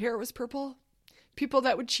purple. My hair was purple. People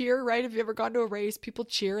that would cheer, right? Have you ever gone to a race? People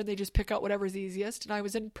cheer and they just pick out whatever's easiest. And I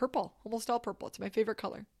was in purple, almost all purple. It's my favorite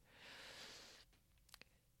color.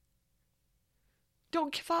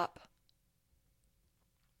 Don't give up.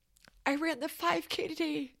 I ran the 5K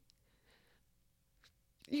today.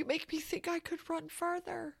 You make me think I could run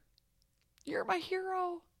farther. You're my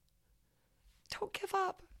hero. Don't give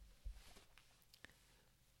up.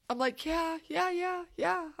 I'm like, yeah.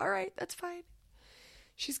 All right, that's fine.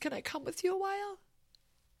 Can I come with you a while?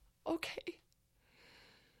 Okay.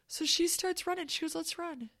 So she starts running. She goes, let's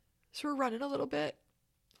run. So we're running a little bit.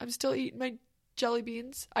 I'm still eating my jelly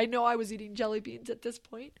beans. I know I was eating jelly beans at this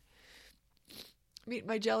point. I'm eating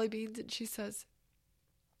my jelly beans and she says,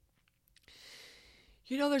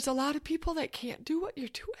 there's a lot of people that can't do what you're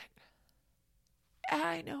doing.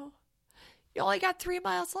 I know. You only got 3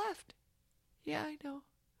 miles left. Yeah, I know.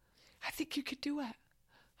 I think you could do it.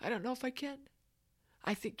 I don't know if I can.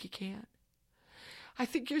 I think you can. I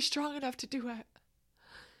think you're strong enough to do it.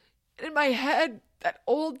 And in my head, that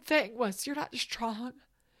old thing was, you're not strong.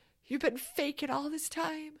 You've been faking all this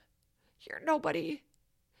time. You're nobody.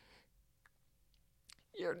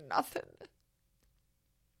 You're nothing.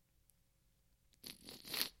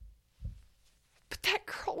 But that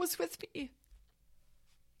girl was with me.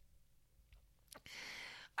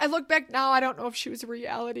 I look back now, I don't know if she was a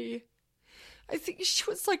reality. I think she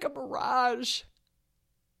was like a mirage.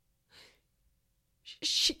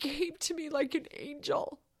 She came to me like an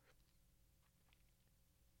angel.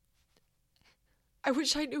 I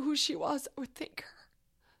wish I knew who she was. I would thank her.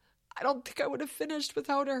 I don't think I would have finished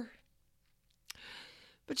without her.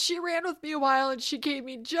 But she ran with me a while and she gave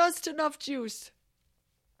me just enough juice.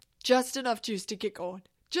 Just enough juice to get going.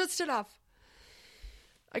 Just enough.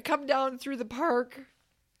 I come down through the park.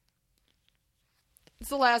 It's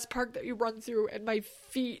the last park that you run through, and my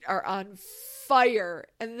feet are on fire.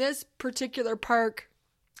 And this particular park,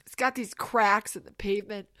 it's got these cracks in the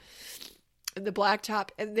pavement and the blacktop,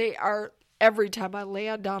 and they are, every time I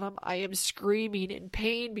land on them, I am screaming in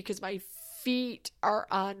pain because my feet are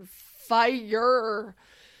on fire.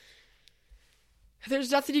 There's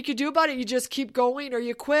nothing you can do about it. You just keep going or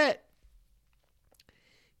you quit.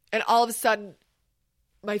 And all of a sudden,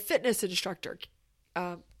 my fitness instructor,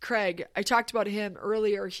 Craig, I talked about him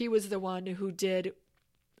earlier. He was the one who did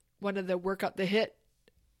one of the workout, the HIIT,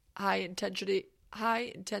 high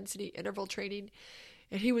intensity interval training.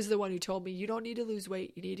 And he was the one who told me, you don't need to lose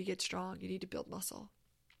weight. You need to get strong. You need to build muscle.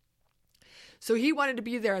 So he wanted to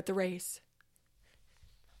be there at the race.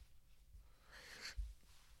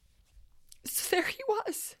 So there he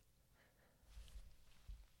was.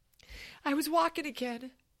 I was walking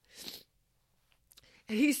again.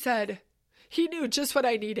 And he said, he knew just what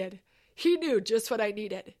I needed. He knew just what I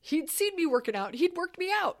needed. He'd seen me working out. He'd worked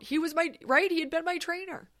me out. He was right? He had been my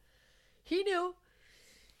trainer. He knew.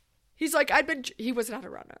 He's like, he was not a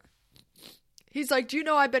runner. He's like, do you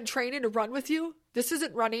know I've been training to run with you? This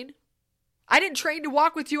isn't running. I didn't train to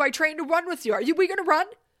walk with you. I trained to run with you. Are we going to run?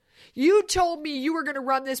 You told me you were going to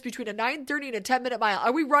run this between a 9:30 and a 10-minute mile.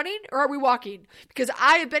 Are we running or are we walking? Because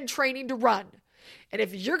I have been training to run. And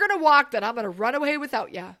if you're going to walk, then I'm going to run away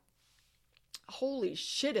without you. Holy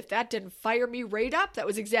shit, if that didn't fire me right up, that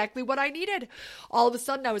was exactly what I needed. All of a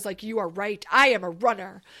sudden, I was like, you are right. I am a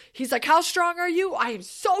runner. He's like, how strong are you? I am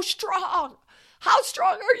so strong. How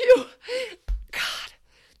strong are you? God,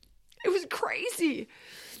 it was crazy.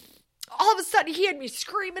 All of a sudden, he had me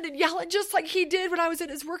screaming and yelling just like he did when I was in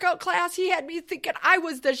his workout class. He had me thinking I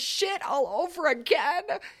was the shit all over again.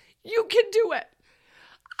 You can do it.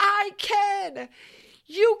 I can.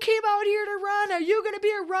 You came out here to run. Are you going to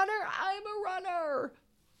be a runner? I'm a runner.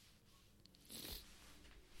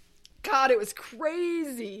 God, it was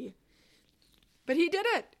crazy. But he did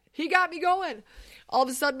it. He got me going. All of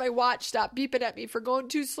a sudden, my watch stopped beeping at me for going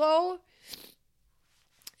too slow.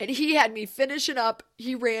 And he had me finishing up.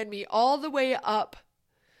 He ran me all the way up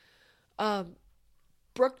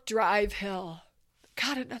Brook Drive Hill.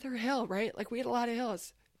 God, another hill, right? Like we had a lot of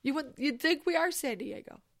hills. You'd think we are San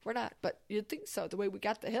Diego. We're not, but you'd think so, the way we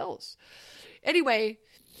got the hills. Anyway,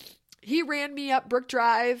 he ran me up Brook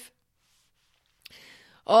Drive.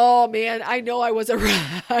 Oh man, I know I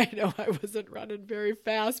wasn't running very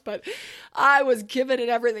fast, but I was giving it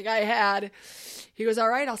everything I had. He goes, all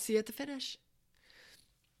right, I'll see you at the finish.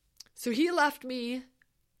 So he left me,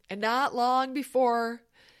 and not long before,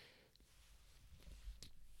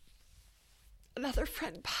 another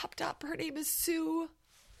friend popped up. Her name is Sue.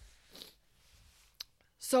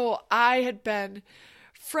 So I had been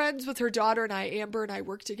friends with her daughter and Amber and I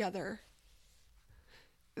worked together.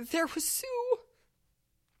 There was Sue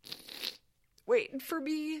waiting for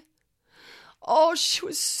me. Oh, she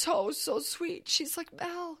was so sweet. She's like,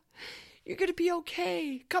 Mel, you're going to be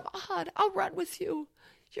okay. Come on, I'll run with you.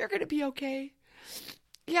 You're going to be okay.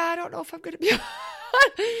 Yeah, I don't know if I'm going to be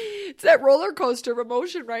It's that roller coaster of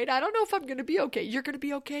emotion, right? I don't know if I'm going to be okay. You're going to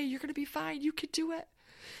be okay. You're going to be fine. You can do it.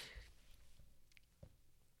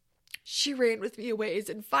 She ran with me a ways,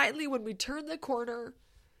 and finally when we turned the corner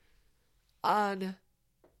on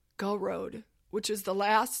Gull Road, which is the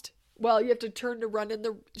last, well, you have to turn to run in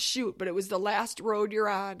the chute, but it was the last road you're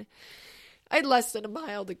on. I had less than a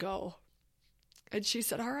mile to go. And she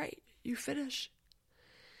said, all right, you finish.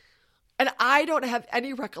 And I don't have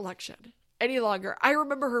any recollection any longer. I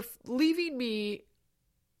remember her leaving me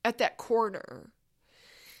at that corner.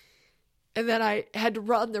 And then I had to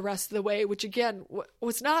run the rest of the way, which again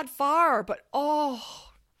was not far, but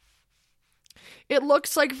it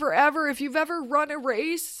looks like forever. If you've ever run a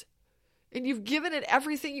race and you've given it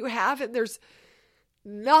everything you have and there's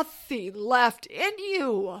nothing left in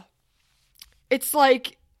you, it's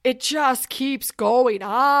like it just keeps going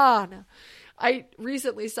on. I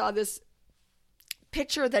recently saw this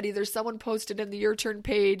picture that either someone posted in the Your Turn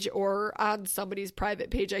page or on somebody's private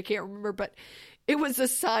page. I can't remember, but it was a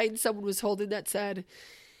sign someone was holding that said,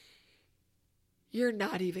 you're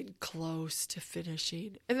not even close to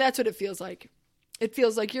finishing. And that's what it feels like. It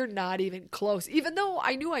feels like you're not even close, even though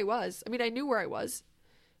I knew I was. I mean, I knew where I was.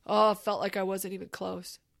 Oh, it felt like I wasn't even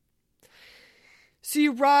close. So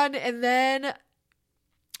you run and then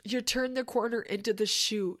you turn the corner into the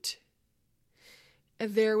chute.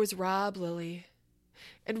 And there was Rob Lilly.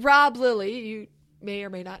 And Rob Lilly, you may or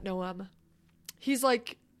may not know him. He's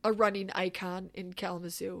like a running icon in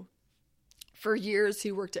Kalamazoo. For years,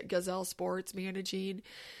 he worked at Gazelle Sports managing.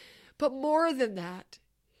 But more than that,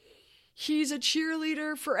 he's a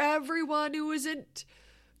cheerleader for everyone who isn't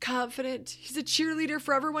confident. He's a cheerleader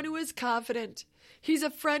for everyone who is confident. He's a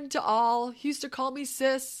friend to all. He used to call me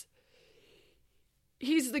sis.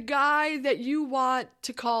 He's the guy that you want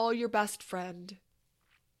to call your best friend.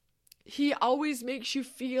 He always makes you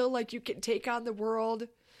feel like you can take on the world.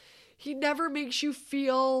 He never makes you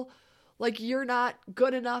feel like you're not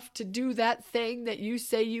good enough to do that thing that you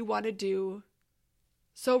say you want to do.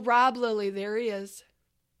 So Rob Lilly, there he is.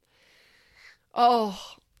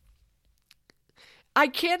 Oh, I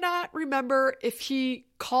cannot remember if he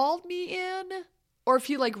called me in or if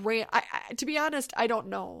he ran. To be honest, I don't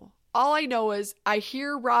know. All I know is I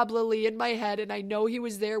hear Rob Lilly in my head and I know he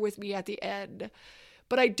was there with me at the end.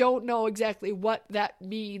 But I don't know exactly what that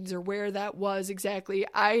means or where that was exactly.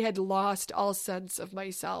 I had lost all sense of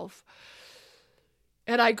myself.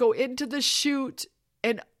 And I go into the shoot,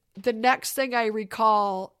 and the next thing I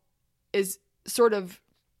recall is sort of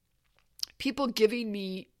people giving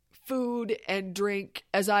me food and drink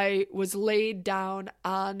as I was laid down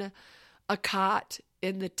on a cot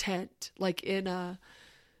in the tent, like in a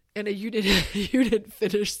you didn't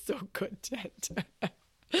finish so good tent.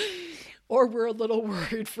 Or we're a little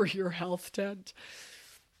worried for your health tent.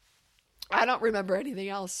 I don't remember anything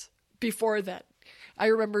else before that. I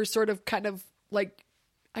remember sort of kind of like,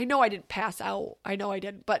 I know I didn't pass out. I know I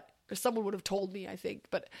didn't, but someone would have told me, I think.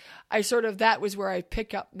 But that was where I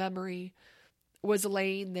pick up memory, was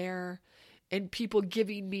laying there and people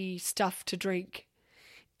giving me stuff to drink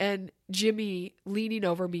and Jimmy leaning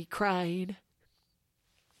over me crying.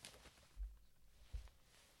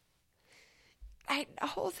 I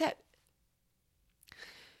know that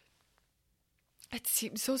it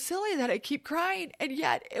seems so silly that I keep crying, and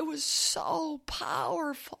yet it was so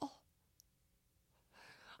powerful.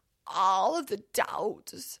 All of the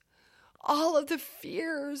doubts, all of the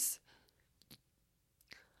fears.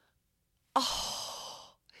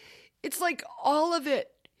 Oh, it's like all of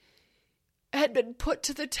it had been put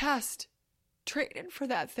to the test, training for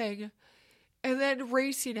that thing, and then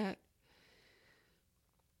racing it.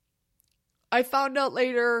 I found out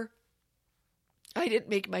later I didn't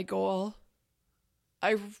make my goal.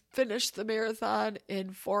 I finished the marathon in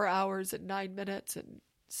 4 hours and 9 minutes and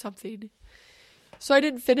something. So I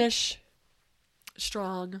didn't finish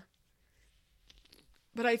strong.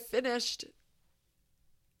 But I finished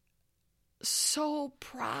so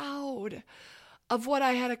proud of what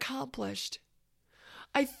I had accomplished.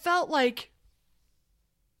 I felt like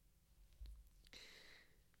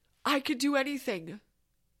I could do anything.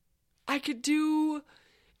 I could do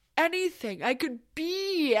anything. I could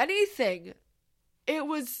be anything. It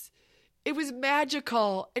was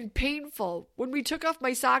magical and painful. When we took off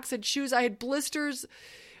my socks and shoes, I had blisters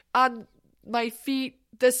on my feet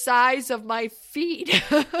the size of my feet.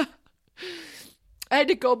 I had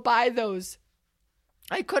to go buy those.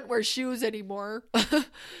 I couldn't wear shoes anymore.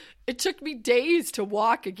 It took me days to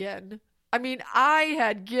walk again. I mean, I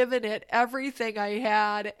had given it everything I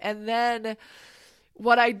had, and then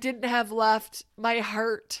what I didn't have left, my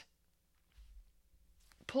heart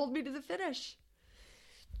pulled me to the finish.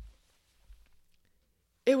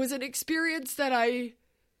 It was an experience that I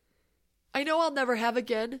know I'll never have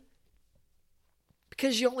again,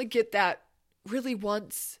 because you only get that really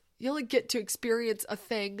once. You only get to experience a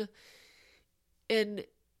thing in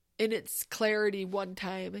its clarity one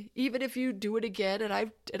time. Even if you do it again, and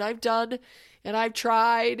I've done, and I've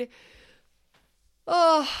tried.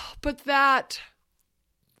 Oh, but that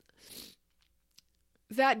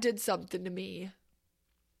did something to me.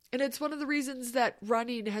 And it's one of the reasons that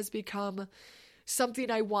running has become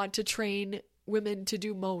something I want to train women to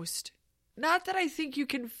do most. Not that I think you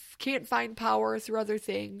can't find power through other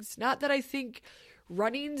things. Not that I think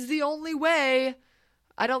running's the only way.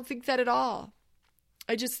 I don't think that at all.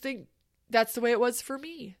 I just think that's the way it was for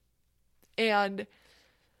me. And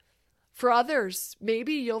for others,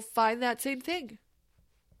 maybe you'll find that same thing.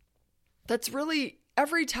 That's really,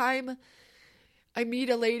 every time I meet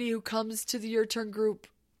a lady who comes to the Your Turn group,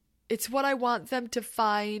 it's what I want them to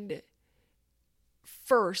find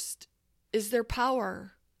first is their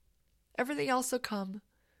power. Everything else will come,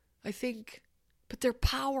 I think. But their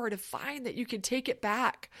power, to find that you can take it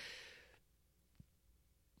back.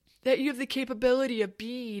 That you have the capability of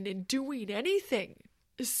being and doing anything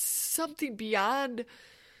is something beyond,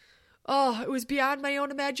 it was beyond my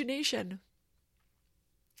own imagination.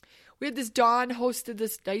 We had Dawn hosted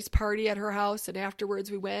this nice party at her house, and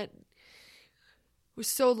afterwards we went. It was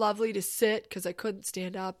so lovely to sit because I couldn't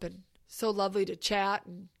stand up, and so lovely to chat,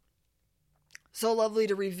 and so lovely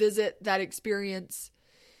to revisit that experience.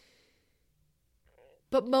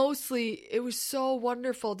 But mostly, it was so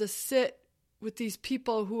wonderful to sit with these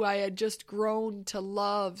people who I had just grown to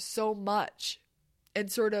love so much.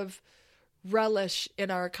 and sort of relish in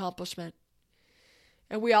our accomplishment.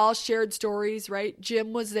 And we all shared stories, right?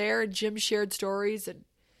 Jim was there and Jim shared stories, and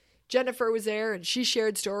Jennifer was there and she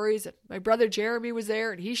shared stories, and my brother Jeremy was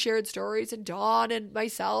there and he shared stories, and Dawn and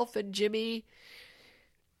myself and Jimmy.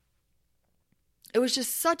 It was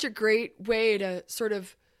just such a great way to sort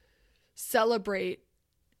of celebrate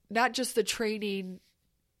not just the training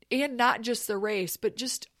and not just the race, but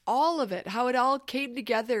just all of it, how it all came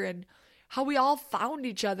together and how we all found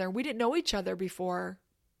each other. We didn't know each other before.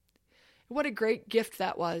 What a great gift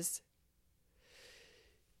that was.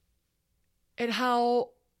 And how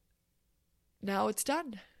now it's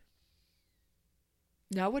done.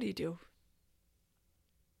 Now what do?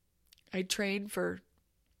 I trained for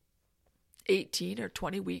 18 or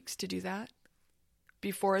 20 weeks to do that.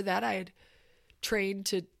 Before that, I had trained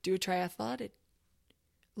to do a triathlon, and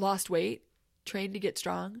lost weight, trained to get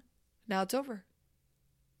strong. Now it's over.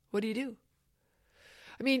 What do?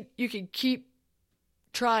 I mean, you can keep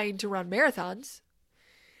trying to run marathons.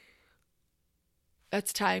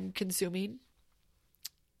 That's time consuming.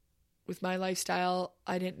 With my lifestyle,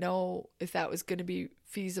 I didn't know if that was going to be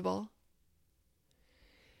feasible.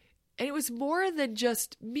 And it was more than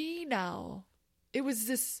just me now. It was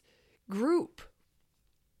this group.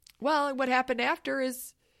 Well, and what happened after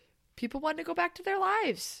is people wanted to go back to their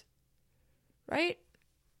lives, right?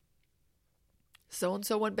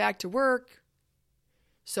 So-and-so went back to work.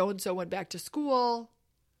 So-and-so went back to school.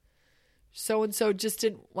 So-and-so just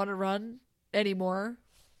didn't want to run anymore.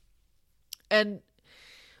 And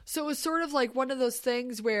so it was sort of like one of those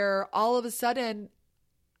things where all of a sudden,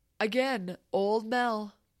 again, old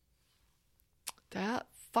Mel, that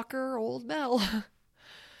fucker old Mel,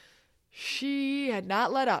 she had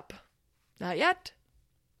not let up. Not yet.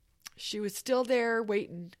 She was still there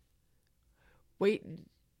waiting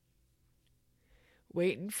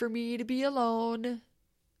for me to be alone,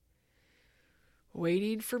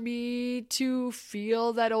 waiting for me to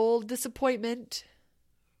feel that old disappointment,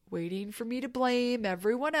 waiting for me to blame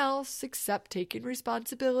everyone else except taking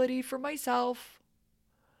responsibility for myself.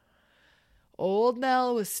 Old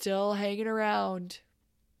Mel was still hanging around,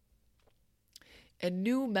 and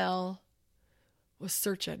new Mel was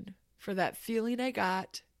searching for that feeling I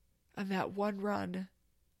got on that one run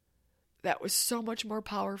that was so much more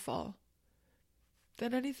powerful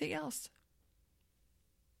than anything else.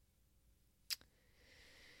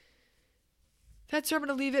 That's where I'm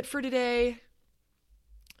going to leave it for today.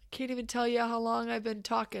 Can't even tell you how long I've been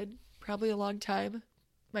talking. Probably a long time.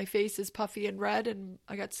 My face is puffy and red, and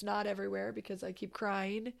I got snot everywhere because I keep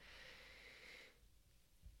crying.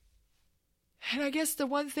 And I guess the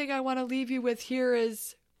one thing I want to leave you with here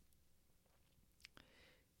is,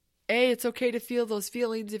 A, it's okay to feel those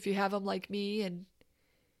feelings if you have them like me,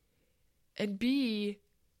 and B,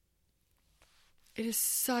 it is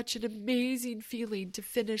such an amazing feeling to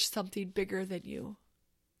finish something bigger than you.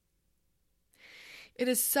 It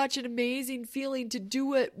is such an amazing feeling to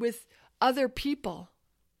do it with other people,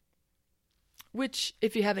 which,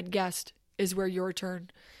 if you haven't guessed, is where your turn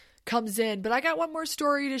comes in. But I got one more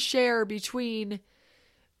story to share between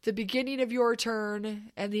the beginning of your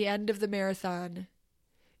turn and the end of the marathon.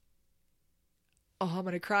 Oh, I'm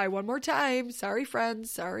going to cry one more time. Sorry,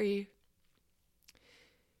 friends. Sorry.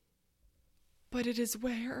 But it is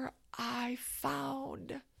where I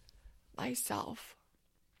found myself.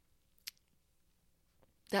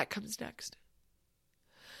 That comes next.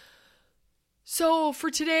 So for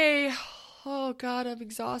today, oh God, I'm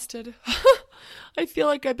exhausted. I feel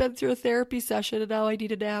like I've been through a therapy session and now I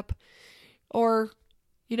need a nap. Or,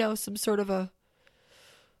 some sort of a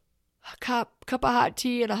cup of hot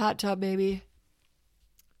tea and a hot tub maybe.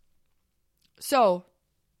 So,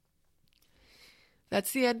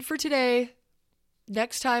 that's the end for today.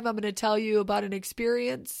 Next time I'm going to tell you about an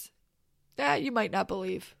experience that you might not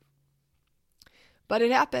believe. But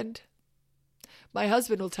it happened. My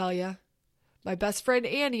husband will tell you. My best friend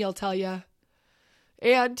Annie will tell you.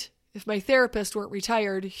 And if my therapist weren't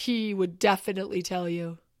retired, he would definitely tell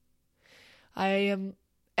you. I am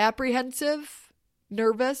apprehensive,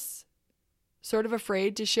 nervous, sort of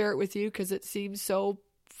afraid to share it with you because it seems so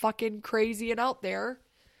fucking crazy and out there.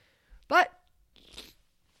 But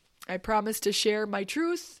I promise to share my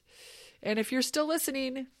truth. And if you're still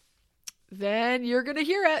listening, then you're going to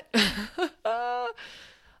hear it.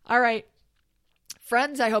 All right.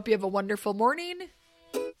 Friends, I hope you have a wonderful morning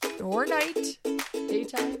or night,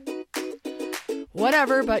 daytime,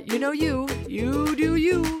 whatever, but you do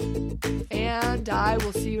you. And I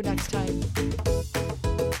will see you next time.